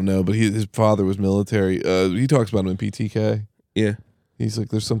 I don't know, but his father was military. He talks about him in PTK. Yeah. He's like,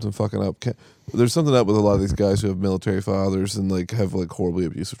 there's something fucking up. There's something up with a lot of these guys who have military fathers and like have like horribly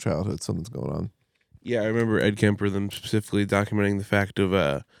abusive childhood. Something's going on. Yeah, I remember Ed Kemper, them specifically documenting the fact of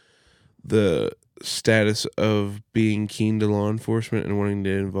the status of being keen to law enforcement and wanting to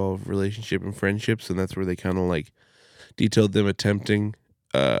involve relationship and friendships, and that's where they kind of like detailed them attempting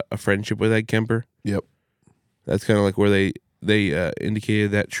a friendship with Ed Kemper. Yep. That's kind of like where they indicated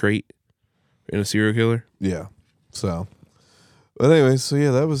that trait in a serial killer. Yeah. So, but anyway, so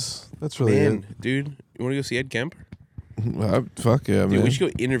yeah, that's really Man, dude, you want to go see Ed Kemper? Fuck yeah, Dude, man. we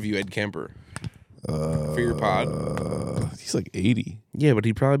should go interview Ed Kemper for your pod. He's like 80. Yeah, but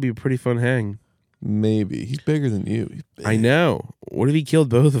he'd probably be a pretty fun hang. Maybe. He's bigger than you. He's big. I know. What if he killed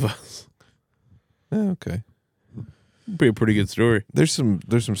both of us? Okay. Be a pretty good story. There's some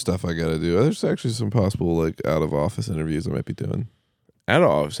stuff I gotta do. There's actually some possible like out of office interviews I might be doing. Out of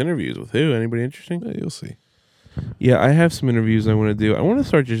office interviews with who? Anybody interesting? Yeah, you'll see. Yeah, I have some interviews I want to do. I want to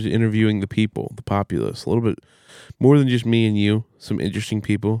start just interviewing the people, the populace, a little bit more than just me and you. Some interesting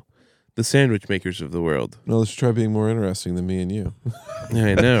people, the sandwich makers of the world. No, let's try being more interesting than me and you. Yeah,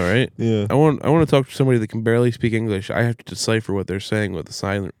 I know, right? Yeah. I want to talk to somebody that can barely speak English. I have to decipher what they're saying with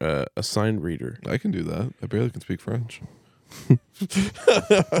a sign reader. I can do that. I barely can speak French.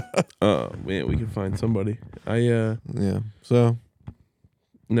 Oh man, we can find somebody. Yeah. So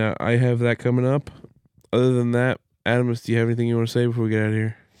Now I have that coming up. Other than that, Adamus, do you have anything you want to say before we get out of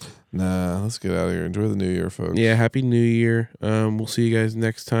here? nah, let's get out of here. Enjoy the new year, folks. Yeah, Happy New Year. We'll see you guys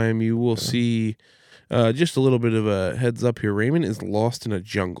next time. You will see just a little bit of a heads up here. Raymond is lost in a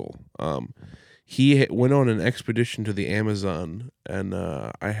jungle. He went on an expedition to the Amazon, and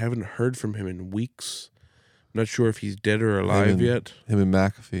I haven't heard from him in weeks. I'm not sure if he's dead or alive yet. Him and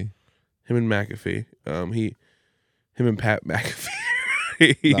McAfee. Him and McAfee. Him and Pat McAfee.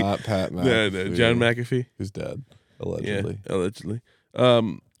 Not Pat McAfee. No, John McAfee. Who's dead, allegedly. Yeah, allegedly.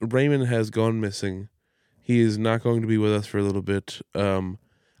 Raymond has gone missing. He is not going to be with us for a little bit.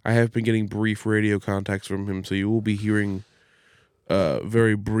 I have been getting brief radio contacts from him, so you will be hearing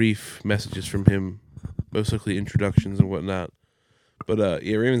very brief messages from him, most likely introductions and whatnot. But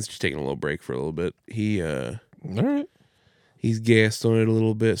yeah, Raymond's just taking a little break for a little bit. All right. He's gassed on it a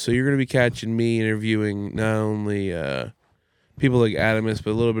little bit, so you're going to be catching me interviewing not only people like Adamus,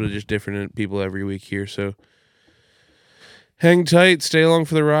 but a little bit of just different people every week here. So hang tight, stay along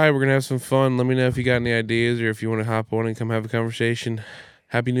for the ride. We're going to have some fun. Let me know if you got any ideas or if you want to hop on and come have a conversation.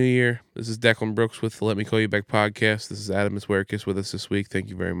 Happy New Year. This is Declan Brooks with the Let Me Call You Back podcast. This is Adamus Werkis with us this week. Thank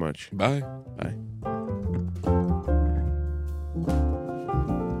you very much. Bye. Bye.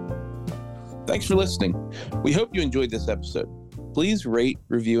 Thanks for listening. We hope you enjoyed this episode. Please rate,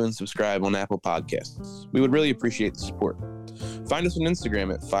 review, and subscribe on Apple Podcasts. We would really appreciate the support. Find us on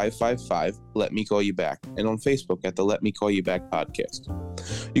Instagram at 555 Let Me Call You Back and on Facebook at the Let Me Call You Back podcast.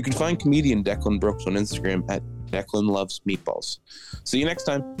 You can find comedian Declan Brooks on Instagram at Declan Loves Meatballs. See you next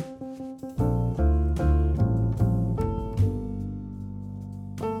time.